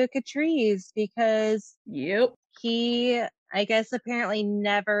 Tia Catrice, because Yep. he, I guess, apparently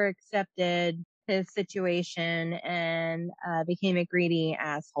never accepted his situation and became a greedy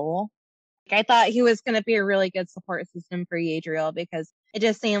asshole. I thought he was going to be a really good support system for Adriel because it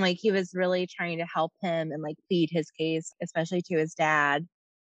just seemed like he was really trying to help him and like plead his case, especially to his dad.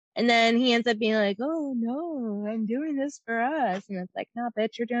 And then he ends up being like, oh no, I'm doing this for us. And it's like, no,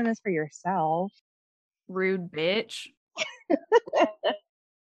 bitch, you're doing this for yourself. Rude bitch.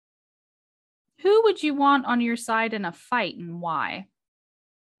 Who would you want on your side in a fight and why?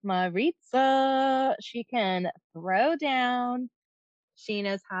 Maritza. She can throw down. She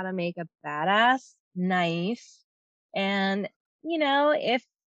knows how to make a badass knife. And, you know, if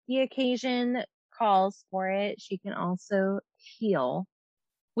the occasion calls for it, she can also heal.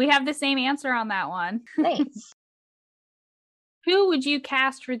 We have the same answer on that one. Nice. Who would you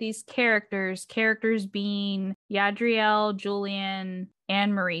cast for these characters? Characters being Yadriel, Julian,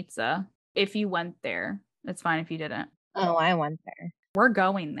 and Maritza. If you went there. It's fine if you didn't. Oh, I went there. We're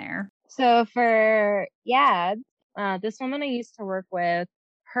going there. So for Yad, this woman I used to work with,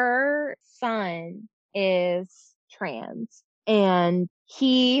 her son is trans and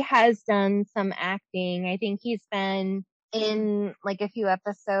he has done some acting. I think he's been in like a few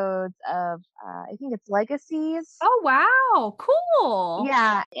episodes of, I think it's Legacies. Oh, wow. Cool.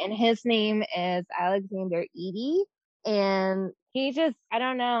 Yeah. And his name is Alexander Eady. And he just, I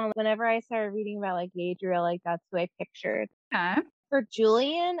don't know, whenever I started reading about like Adriel, like that's who I pictured. Okay. For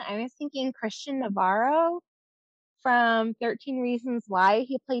Julian, I was thinking Christian Navarro from 13 Reasons Why.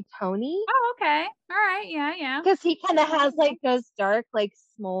 He played Tony. Oh, okay. All right. Yeah. Because he kind of has like those dark, like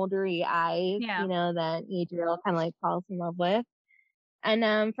smoldery eyes, Yeah. you know, that Adriel kind of like falls in love with.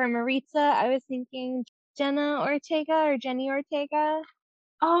 And for Maritza, I was thinking Jenna Ortega or Jenny Ortega.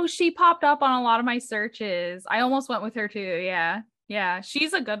 Oh, she popped up on a lot of my searches. I almost went with her too. Yeah. Yeah.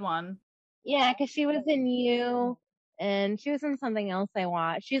 She's a good one. Yeah, because she was in You and she was in something else I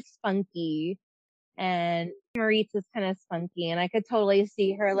watched. She's spunky. And Maritza's kind of spunky, and I could totally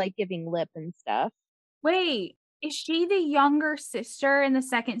see her like giving lip and stuff. Wait, is she the younger sister in the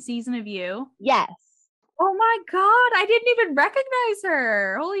second season of You? Yes. Oh my God, I didn't even recognize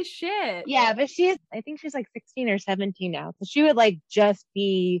her. Holy shit. Yeah, but I think she's like 16 or 17 now. So she would like just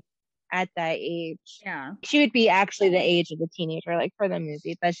be at that age. Yeah. She would be actually the age of the teenager, like for the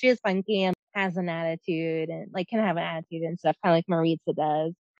movie. But she is funky and has an attitude and like can have an attitude and stuff, kind of like Maritza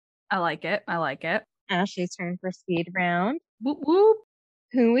does. I like it. Ashley's turn for speed round. Whoop whoop.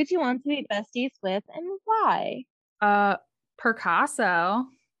 Who would you want to be besties with and why? Picasso.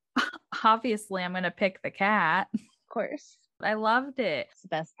 Obviously, I'm going to pick the cat. Of course. I loved it. It's the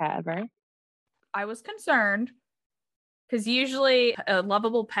best cat ever. I was concerned because usually a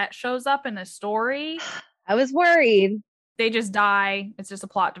lovable pet shows up in a story. I was worried. They just die. It's just a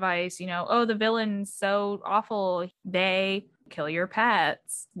plot device, you know. Oh, the villain's so awful. They kill your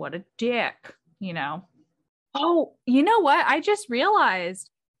pets. What a dick, you know. Oh, you know what? I just realized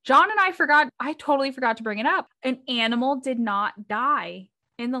John and I totally forgot to bring it up. An animal did not die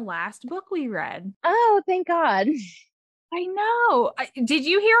in the last book we read. Oh, thank God. I know. Did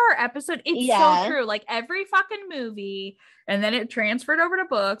you hear our episode? It's so true. Like every fucking movie, and then it transferred over to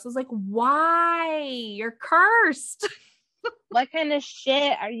books. I was like, why? You're cursed. What kind of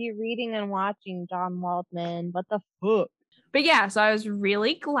shit are you reading and watching, John Waldman? What the fuck? But yeah, so I was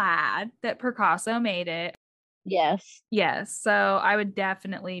really glad that Picasso made it. Yes. Yes. So I would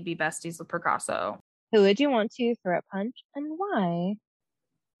definitely be besties with Picasso. Who would you want to throw a punch and why?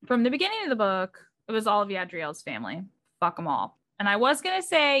 From the beginning of the book, it was all of Yadriel's family. Fuck them all. And I was going to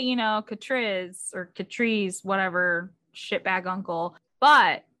say, you know, Catrice, whatever, shitbag uncle.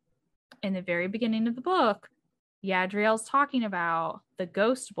 But in the very beginning of the book, Yadriel's talking about the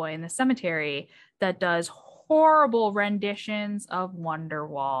ghost boy in the cemetery that does horrible renditions of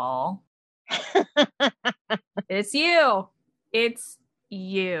Wonderwall. It's you.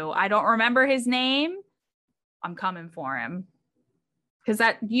 I don't remember his name. I'm coming for him. Because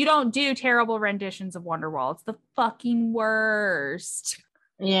you don't do terrible renditions of Wonderwall. It's the fucking worst.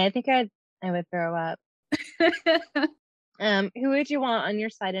 Yeah, I think I would throw up. Who would you want on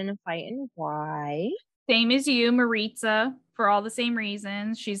your side in a fight and why? Same as you, Maritza, for all the same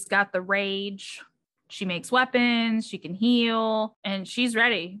reasons. She's got the rage. She makes weapons, she can heal, and she's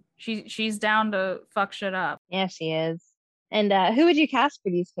ready. She's down to fuck shit up. Yeah, she is. And who would you cast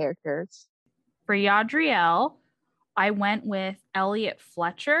for these characters? For Yadriel, I went with Elliot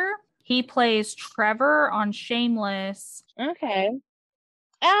Fletcher. He plays Trevor on Shameless. Okay.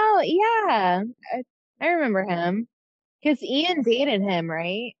 Oh, yeah. I remember him. Because Ian dated him,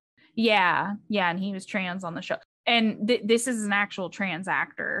 right? Yeah, and he was trans on the show. And this is an actual trans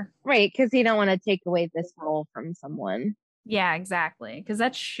actor. Right, because you don't want to take away this role from someone. Yeah, exactly. Because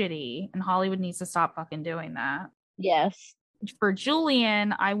that's shitty. And Hollywood needs to stop fucking doing that. Yes. For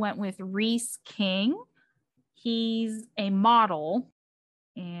Julian, I went with Reese King. He's a model,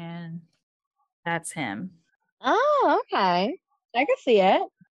 and that's him. Oh, okay. I can see it.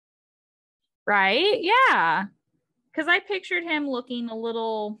 Right? Yeah. Because I pictured him looking a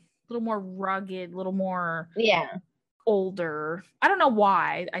little more rugged, a little more older. I don't know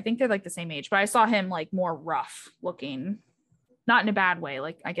why. I think they're like the same age, but I saw him like more rough looking. Not in a bad way.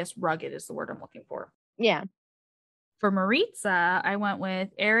 Like, I guess rugged is the word I'm looking for. Yeah. For Maritza, I went with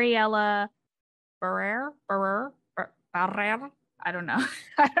Ariella Barrer. I don't know.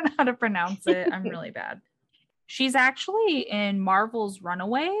 I don't know how to pronounce it. I'm really bad. She's actually in Marvel's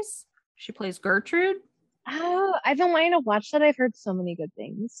Runaways. She plays Gertrude. Oh, I've been wanting to watch that. I've heard so many good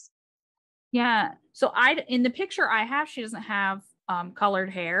things. Yeah. So in the picture I have, she doesn't have colored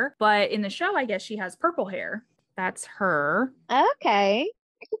hair, but in the show, I guess she has purple hair. That's her. Okay.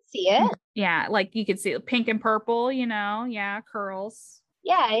 I could see it. Yeah. Like you could see pink and purple, you know? Yeah. Curls.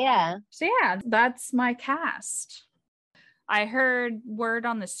 Yeah. So yeah, that's my cast. I heard word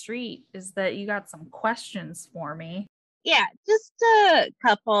on the street is that you got some questions for me. Yeah, just a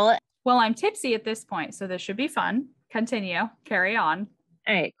couple. Well, I'm tipsy at this point, so this should be fun. Continue. Carry on.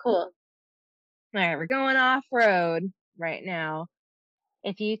 All right, cool. All right, we're going off road right now.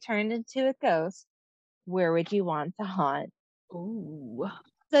 If you turned into a ghost, where would you want to haunt? Ooh.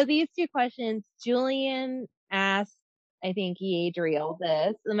 So these two questions, Julian asked, I think, Yadriel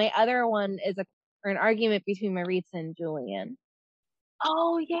this. And my other one is an argument between Maritza and Julian.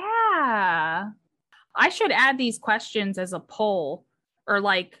 Oh, yeah. I should add these questions as a poll or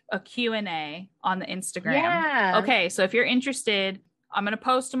like a Q&A on the Instagram. Yeah. Okay, so if you're interested, I'm going to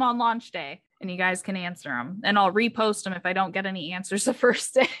post them on launch day and you guys can answer them. And I'll repost them if I don't get any answers the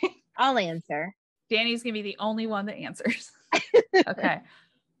first day. I'll answer. Danny's going to be the only one that answers. Okay.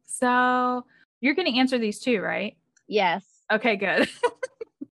 So you're going to answer these too, right? Yes. Okay, good.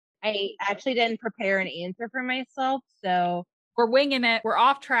 I actually didn't prepare an answer for myself, so we're winging it. We're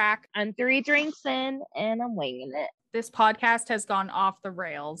off track. I'm 3 drinks in and I'm winging it. This podcast has gone off the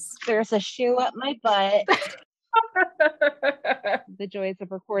rails. There's a shoe up my butt. The joys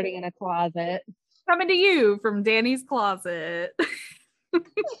of recording in a closet. Coming to you from Danny's closet.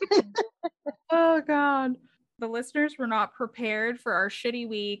 Oh, God. The listeners were not prepared for our shitty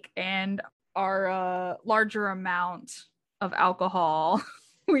week and our larger amount of alcohol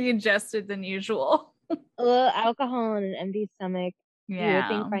we ingested than usual. A little alcohol and an empty stomach. Yeah. You would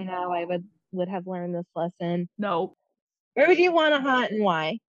think by now I would have learned this lesson. Nope. Where would you want to haunt and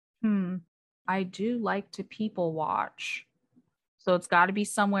why? I do like to people watch. So it's got to be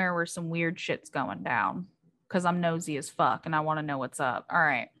somewhere where some weird shit's going down. Because I'm nosy as fuck and I want to know what's up. All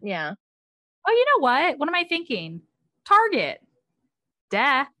right. Yeah. Oh, you know what? What am I thinking? Target.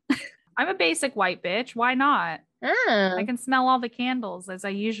 Duh. I'm a basic white bitch. Why not? Oh. I can smell all the candles as I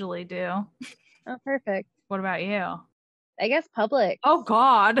usually do. Oh, perfect. What about you? I guess Publix. Oh,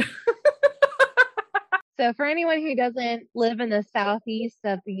 God. So for anyone who doesn't live in the southeast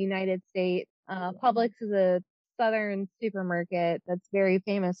of the United States, Publix is a southern supermarket that's very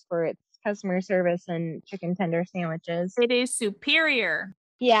famous for its customer service and chicken tender sandwiches. It is superior.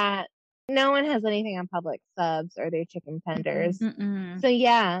 Yeah. No one has anything on Publix subs or their chicken tenders. Mm-mm. So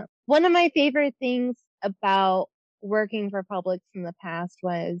yeah, one of my favorite things about working for Publix in the past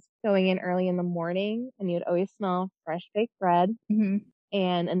was going in early in the morning and you'd always smell fresh baked bread. Mm-hmm.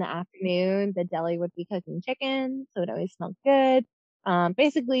 And in the afternoon, the deli would be cooking chicken, so it always smelled good.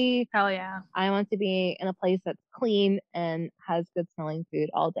 Basically, hell yeah. I want to be in a place that's clean and has good smelling food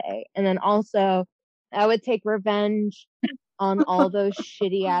all day. And then also, I would take revenge on all those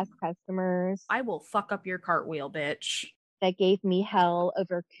shitty ass customers. I will fuck up your cartwheel, bitch. That gave me hell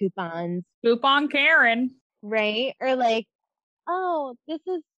over coupons. Coupon Karen. Right? Or like, oh, this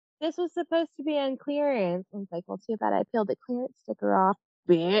was supposed to be on clearance. And it's like, well, too bad I peeled the clearance sticker off,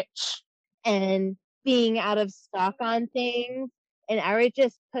 bitch. And being out of stock on things. And I would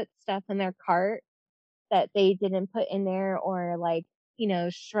just put stuff in their cart that they didn't put in there, or like,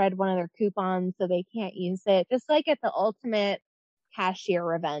 shred one of their coupons so they can't use it. Just like at the ultimate cashier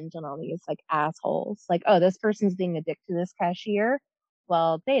revenge on all these like assholes. Like, oh, this person's being a dick to this cashier.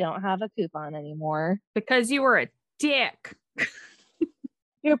 Well, they don't have a coupon anymore. Because you were a dick.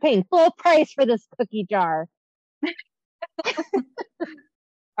 You're paying full price for this cookie jar.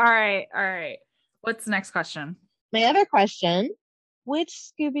 All right. What's the next question? My other question,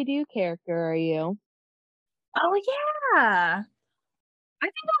 which Scooby-Doo character are you? Oh, yeah. I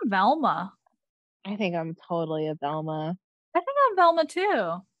think I'm Velma. I think I'm totally a Velma. I think I'm Velma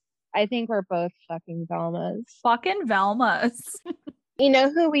too. I think we're both fucking Velmas. Fucking Velmas. You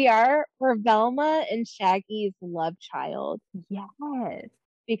know who we are? We're Velma and Shaggy's love child. Yes.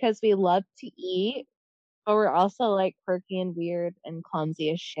 Because we love to eat, but we're also like quirky and weird and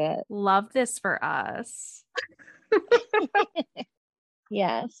clumsy as shit. Love this for us.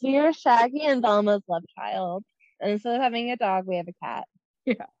 Yes, we are Shaggy and Velma's love child. And instead of having a dog, we have a cat.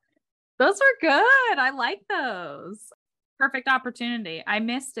 Yeah. Those were good. I like those. Perfect opportunity. I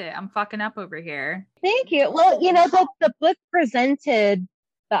missed it. I'm fucking up over here. Thank you. Well, you know, the book presented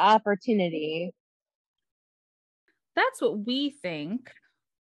the opportunity. That's what we think.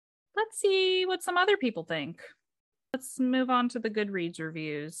 Let's see what some other people think. Let's move on to the Goodreads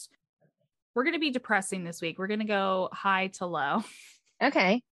reviews. We're going to be depressing this week. We're going to go high to low.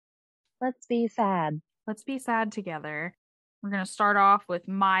 Okay. Let's be sad. Let's be sad together. We're going to start off with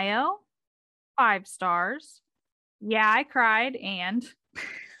Mayo, 5 stars. Yeah, I cried and...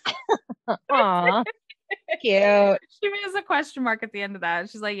 Aw, cute. She has a question mark at the end of that.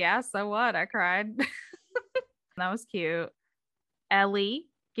 She's like, yeah, so what? I cried. That was cute. Ellie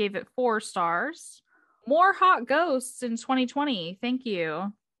gave it 4 stars. More hot ghosts in 2020. Thank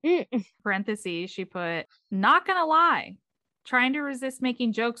you. Parentheses, she put, not gonna lie, trying to resist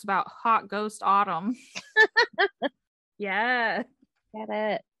making jokes about hot ghost autumn. Yeah. Get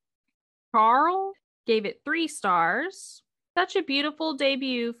it. Carl gave it 3 stars. Such a beautiful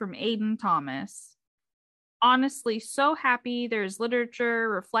debut from Aiden Thomas. Honestly, so happy there's literature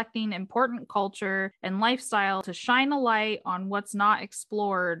reflecting important culture and lifestyle to shine a light on what's not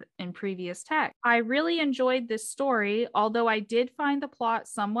explored in previous text. I really enjoyed this story, although I did find the plot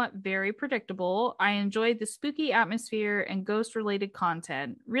somewhat very predictable. I enjoyed the spooky atmosphere and ghost-related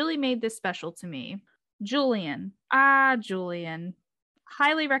content. Really made this special to me. Julian. Julian.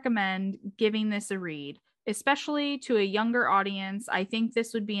 Highly recommend giving this a read. Especially to a younger audience, I think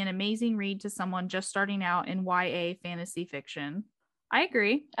this would be an amazing read to someone just starting out in YA fantasy fiction. I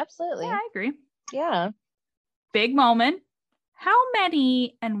agree. Absolutely. Yeah, I agree. Yeah. Big moment. How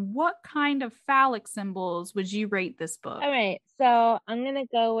many and what kind of phallic symbols would you rate this book? All right. So I'm going to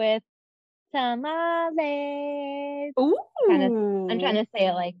go with tamales. Ooh. I'm trying to say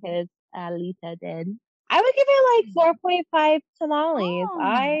it like his Lita did. I would give it like 4.5 tamales. Oh.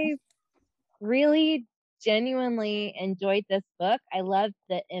 I really genuinely enjoyed this book. I loved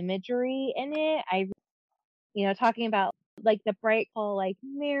the imagery in it. Talking about like the bright color, like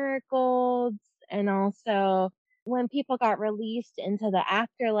marigolds, and also when people got released into the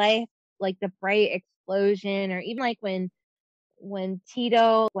afterlife, like the bright explosion, or even like when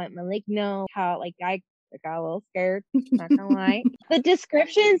Tito went maligno, how like I got a little scared, not gonna lie. The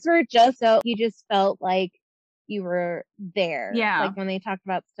descriptions were just so you just felt like you were there. Yeah. Like when they talked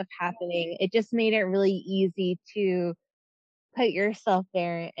about stuff happening, it just made it really easy to put yourself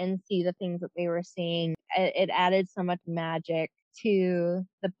there and see the things that they were seeing. It added so much magic to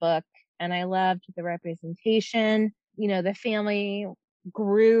the book, and I loved the representation. The family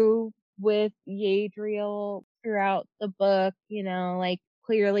grew with Yadriel throughout the book. Like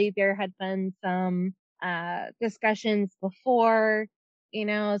clearly there had been some discussions before,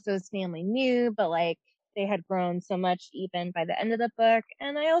 so his family knew, but like they had grown so much even by the end of the book.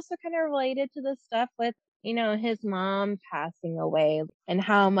 And I also kind of related to the stuff with, his mom passing away and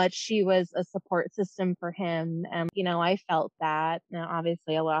how much she was a support system for him. And, I felt that. Now,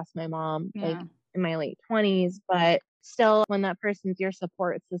 obviously, I lost my mom like in my late 20s, but still, when that person's your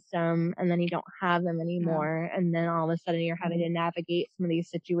support system and then you don't have them anymore, and then all of a sudden you're having to navigate some of these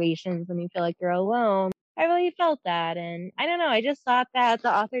situations and you feel like you're alone. I really felt that. And I don't know, I just thought that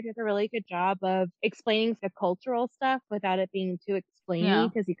the author did a really good job of explaining the cultural stuff without it being too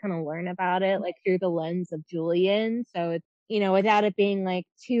explainy, because you kind of learn about it like through the lens of Julian. So it's, without it being like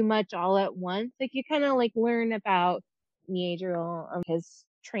too much all at once, like you kind of like learn about Neadriel, his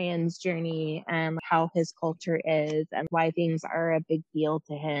trans journey, and how his culture is and why things are a big deal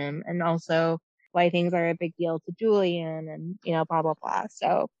to him, and also why things are a big deal to Julian, and blah blah blah.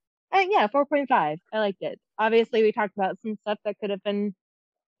 So 4.5. I liked it. Obviously we talked about some stuff that could have been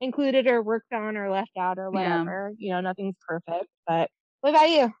included or worked on or left out or whatever. Nothing's perfect. But what about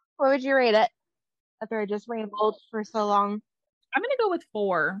you? What would you rate it after I just rambled for so long? I'm going to go with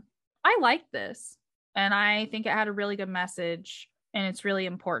 4. I like this, and I think it had a really good message, and it's really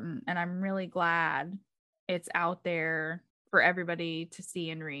important, and I'm really glad it's out there for everybody to see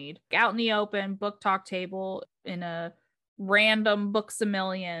and read. Out in the open, book talk table in a random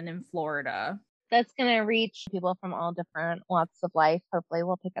Books-A-Million in Florida. That's going to reach people from all different walks of life. Hopefully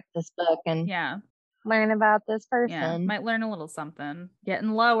we'll pick up this book and learn about this person. Yeah, might learn a little something.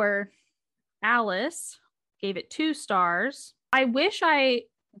 Getting lower. Alice gave it 2 stars. I wish I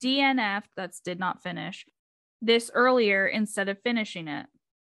DNF'd, that's did not finish, this earlier instead of finishing it.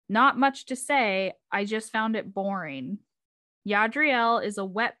 Not much to say, I just found it boring. Yadriel is a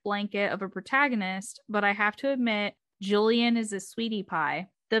wet blanket of a protagonist, but I have to admit, Julian is a sweetie pie.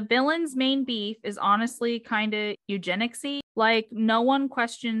 The villain's main beef is honestly kind of eugenicsy. Like, no one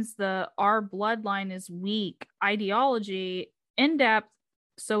questions the our bloodline is weak ideology in depth,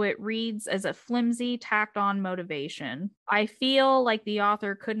 so it reads as a flimsy, tacked on motivation. I feel like the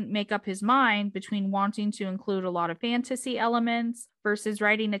author couldn't make up his mind between wanting to include a lot of fantasy elements versus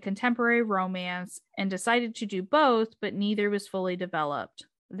writing a contemporary romance and decided to do both, but neither was fully developed.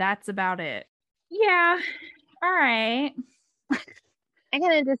 That's about it. Yeah. All right. I'm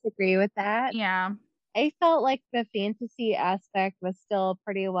going to disagree with that. Yeah. I felt like the fantasy aspect was still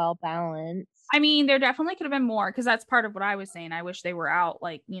pretty well balanced. I mean, there definitely could have been more, because that's part of what I was saying. I wish they were out,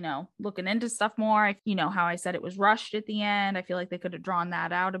 like, you know, looking into stuff more. You know, how I said it was rushed at the end. I feel like they could have drawn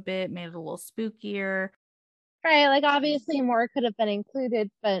that out a bit, made it a little spookier. Right. Like, obviously more could have been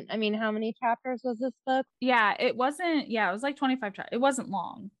included, but I mean, how many chapters was this book? Yeah, it wasn't. Yeah, it was like 25 chapters. It wasn't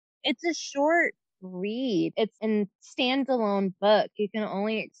long. It's a short read. It's a standalone book. You can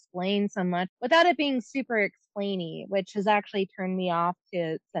only explain so much without it being super explainy, which has actually turned me off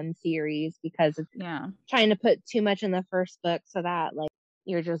to some series because it's trying to put too much in the first book so that like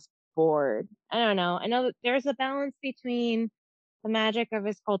you're just bored. I don't know. I know that there's a balance between the magic of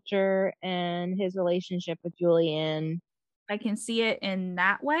his culture and his relationship with Julian. I can see it in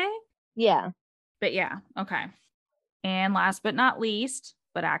that way. Yeah. But yeah, okay. And last but not least,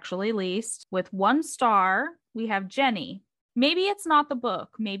 but actually least, with 1 star, we have Jenny. Maybe it's not the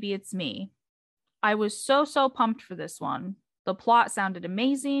book, maybe it's me. I was so pumped for this one. The plot sounded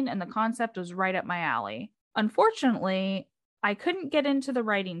amazing and the concept was right up my alley. Unfortunately, I couldn't get into the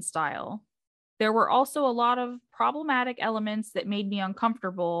writing style. There were also a lot of problematic elements that made me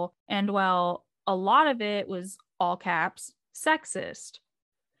uncomfortable, and well, a lot of it was, all caps, sexist.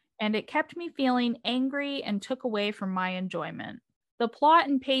 And it kept me feeling angry and took away from my enjoyment. The plot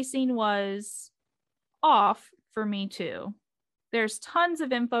and pacing was off for me too. There's tons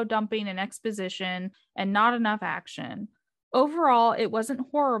of info dumping and exposition and not enough action. Overall, it wasn't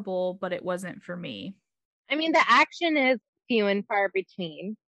horrible, but it wasn't for me. I mean, the action is few and far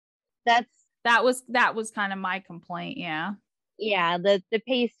between. That was kind of my complaint, yeah. Yeah, the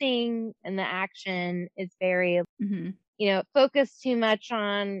pacing and the action is very, you know, focused too much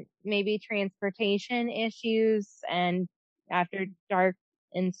on maybe transportation issues and after dark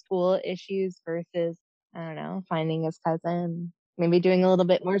in school issues versus, I don't know, finding his cousin, maybe doing a little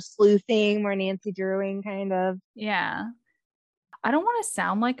bit more sleuthing, more Nancy Drewing kind of. Yeah. I don't want to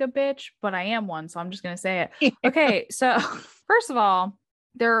sound like a bitch, but I am one, so I'm just going to say it. Okay, so first of all,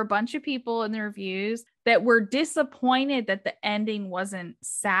 there are a bunch of people in the reviews that were disappointed that the ending wasn't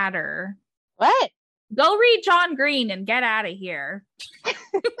sadder. What? Go read John Green and get out of here.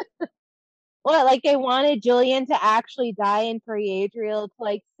 What, like they wanted Julian to actually die and for Adriel to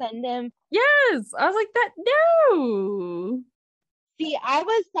like send him? Yes. I was like, that, no. See, I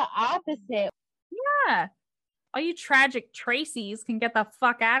was the opposite. Yeah. All you tragic Tracys can get the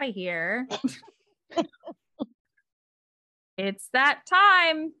fuck out of here. It's that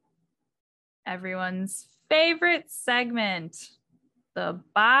time. Everyone's favorite segment, the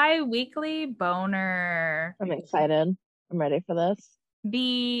bi-weekly boner. I'm excited. I'm ready for this.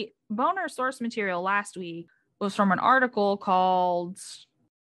 The boner source material last week was from an article called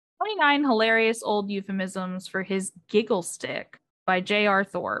 29 Hilarious Old Euphemisms for His Giggle Stick by J.R.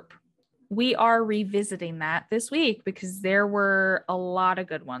 Thorpe. We are revisiting that this week because there were a lot of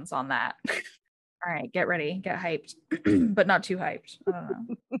good ones on that. All right, get ready, get hyped, but not too hyped. I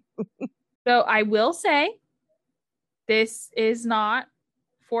don't know. So I will say this is not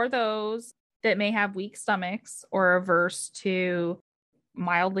for those that may have weak stomachs or averse to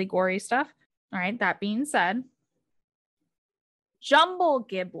mildly gory stuff. All right, that being said, jumble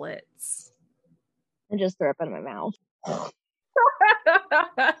giblets. I just threw up in my mouth. Oh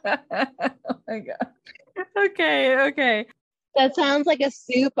my God. Okay. That sounds like a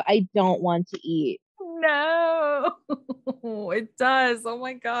soup I don't want to eat. No, it does. Oh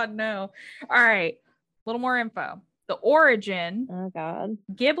my God, no. All right. A little more info. The origin. Oh, God.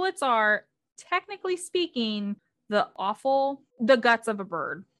 Giblets are, technically speaking, the guts of a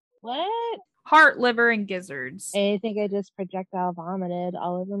bird. What? Heart, liver, and gizzards. I think I just projectile vomited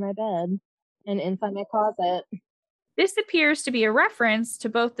all over my bed and inside my closet. This appears to be a reference to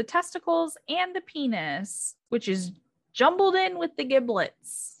both the testicles and the penis, which is jumbled in with the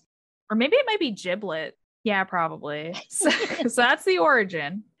giblets. Or maybe it might be giblet. Yeah, probably. So that's the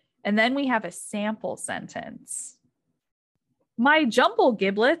origin. And then we have a sample sentence. My jumble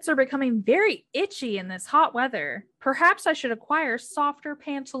giblets are becoming very itchy in this hot weather. Perhaps I should acquire softer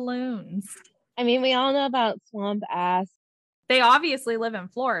pantaloons. I mean, we all know about swamp ass. They obviously live in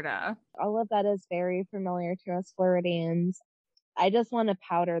Florida. All of that is very familiar to us Floridians. I just want to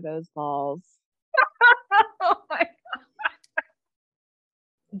powder those balls. Oh my God.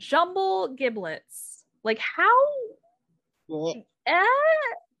 Jumble giblets. Like how?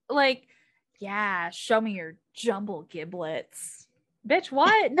 Like, yeah, show me your jumble giblets. Bitch,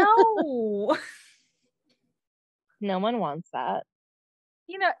 what? No. No one wants that.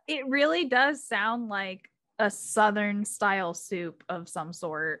 You know, it really does sound like a Southern style soup of some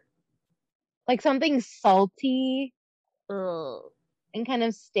sort. Like something salty. Ugh. And kind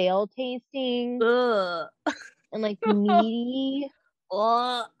of stale tasting. Ugh. And like meaty.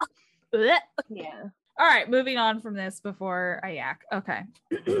 Ugh. Yeah. All right, moving on from this before I yak. Okay.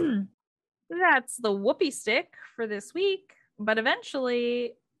 That's the whoopee stick for this week. But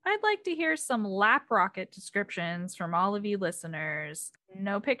eventually, I'd like to hear some lap rocket descriptions from all of you listeners.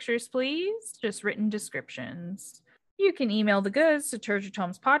 No pictures, please. Just written descriptions. You can email the goods to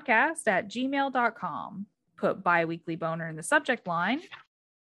turgidhomespodcast@gmail.com. Put biweekly boner in the subject line.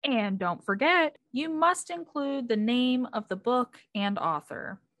 And don't forget, you must include the name of the book and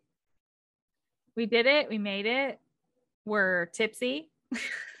author. We did it. We made it. We're tipsy.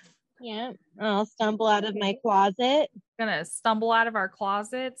 Yeah. I'll stumble out of my closet. Gonna stumble out of our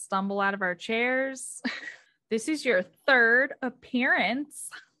closet, stumble out of our chairs. This is your third appearance.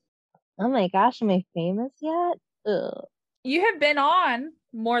 Oh my gosh, am I famous yet? Ugh. You have been on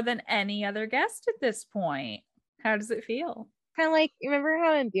more than any other guest at this point. How does it feel? Kind of like, remember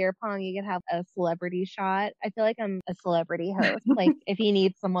how in beer pong you could have a celebrity shot? I feel like I'm a celebrity host. Like, if you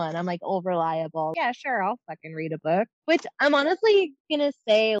need someone, I'm like, oh, reliable. Yeah, sure, I'll fucking read a book. Which I'm honestly gonna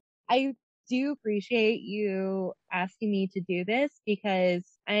say, I do appreciate you asking me to do this because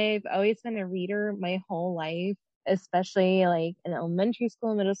I've always been a reader my whole life, especially like in elementary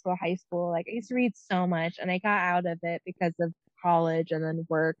school, middle school, high school. Like, I used to read so much and I got out of it because of college and then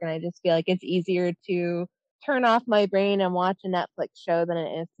work. And I just feel like it's easier to turn off my brain and watch a Netflix show than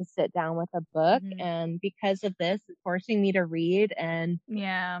it is to sit down with a book. Mm-hmm. And because of this, it's forcing me to read. And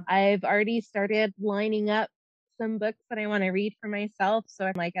yeah, I've already started lining up some books that I want to read for myself. So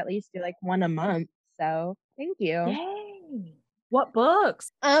I'm like, at least do like one a month. So thank you. Yay. What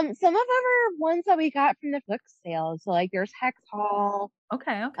books? Some of them are ones that we got from the book sale. So like there's Hex Hall.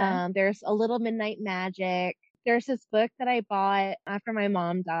 Okay. There's A Little Midnight Magic. There's this book that I bought after my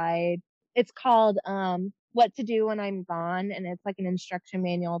mom died. It's called What to Do When I'm Gone, and it's like an instruction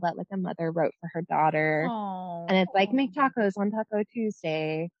manual that like a mother wrote for her daughter. Aww. And it's like make tacos on Taco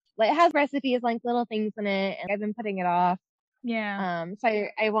Tuesday. Like it has recipes, like little things in it, and I've been putting it off. Yeah. So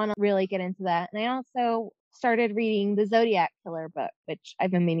I want to really get into that. And I also started reading the Zodiac Killer book, which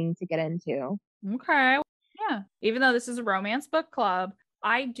I've been meaning to get into. Okay. Yeah. Even though this is a romance book club,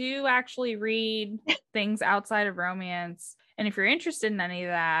 I do actually read things outside of romance. And if you're interested in any of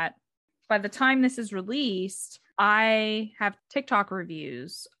that, by the time this is released, I have TikTok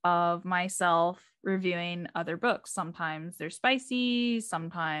reviews of myself reviewing other books. Sometimes they're spicy,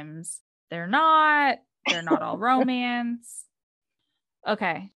 sometimes they're not. They're not all romance.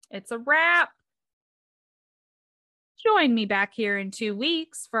 Okay, it's a wrap. Join me back here in 2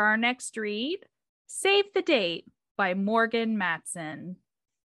 weeks for our next read, Save the Date by Morgan Matson.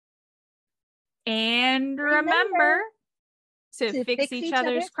 And remember to fix each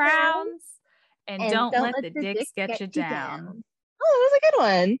other's crowns and don't let the dicks get you down. Oh, that was a good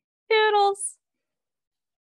one. Toodles.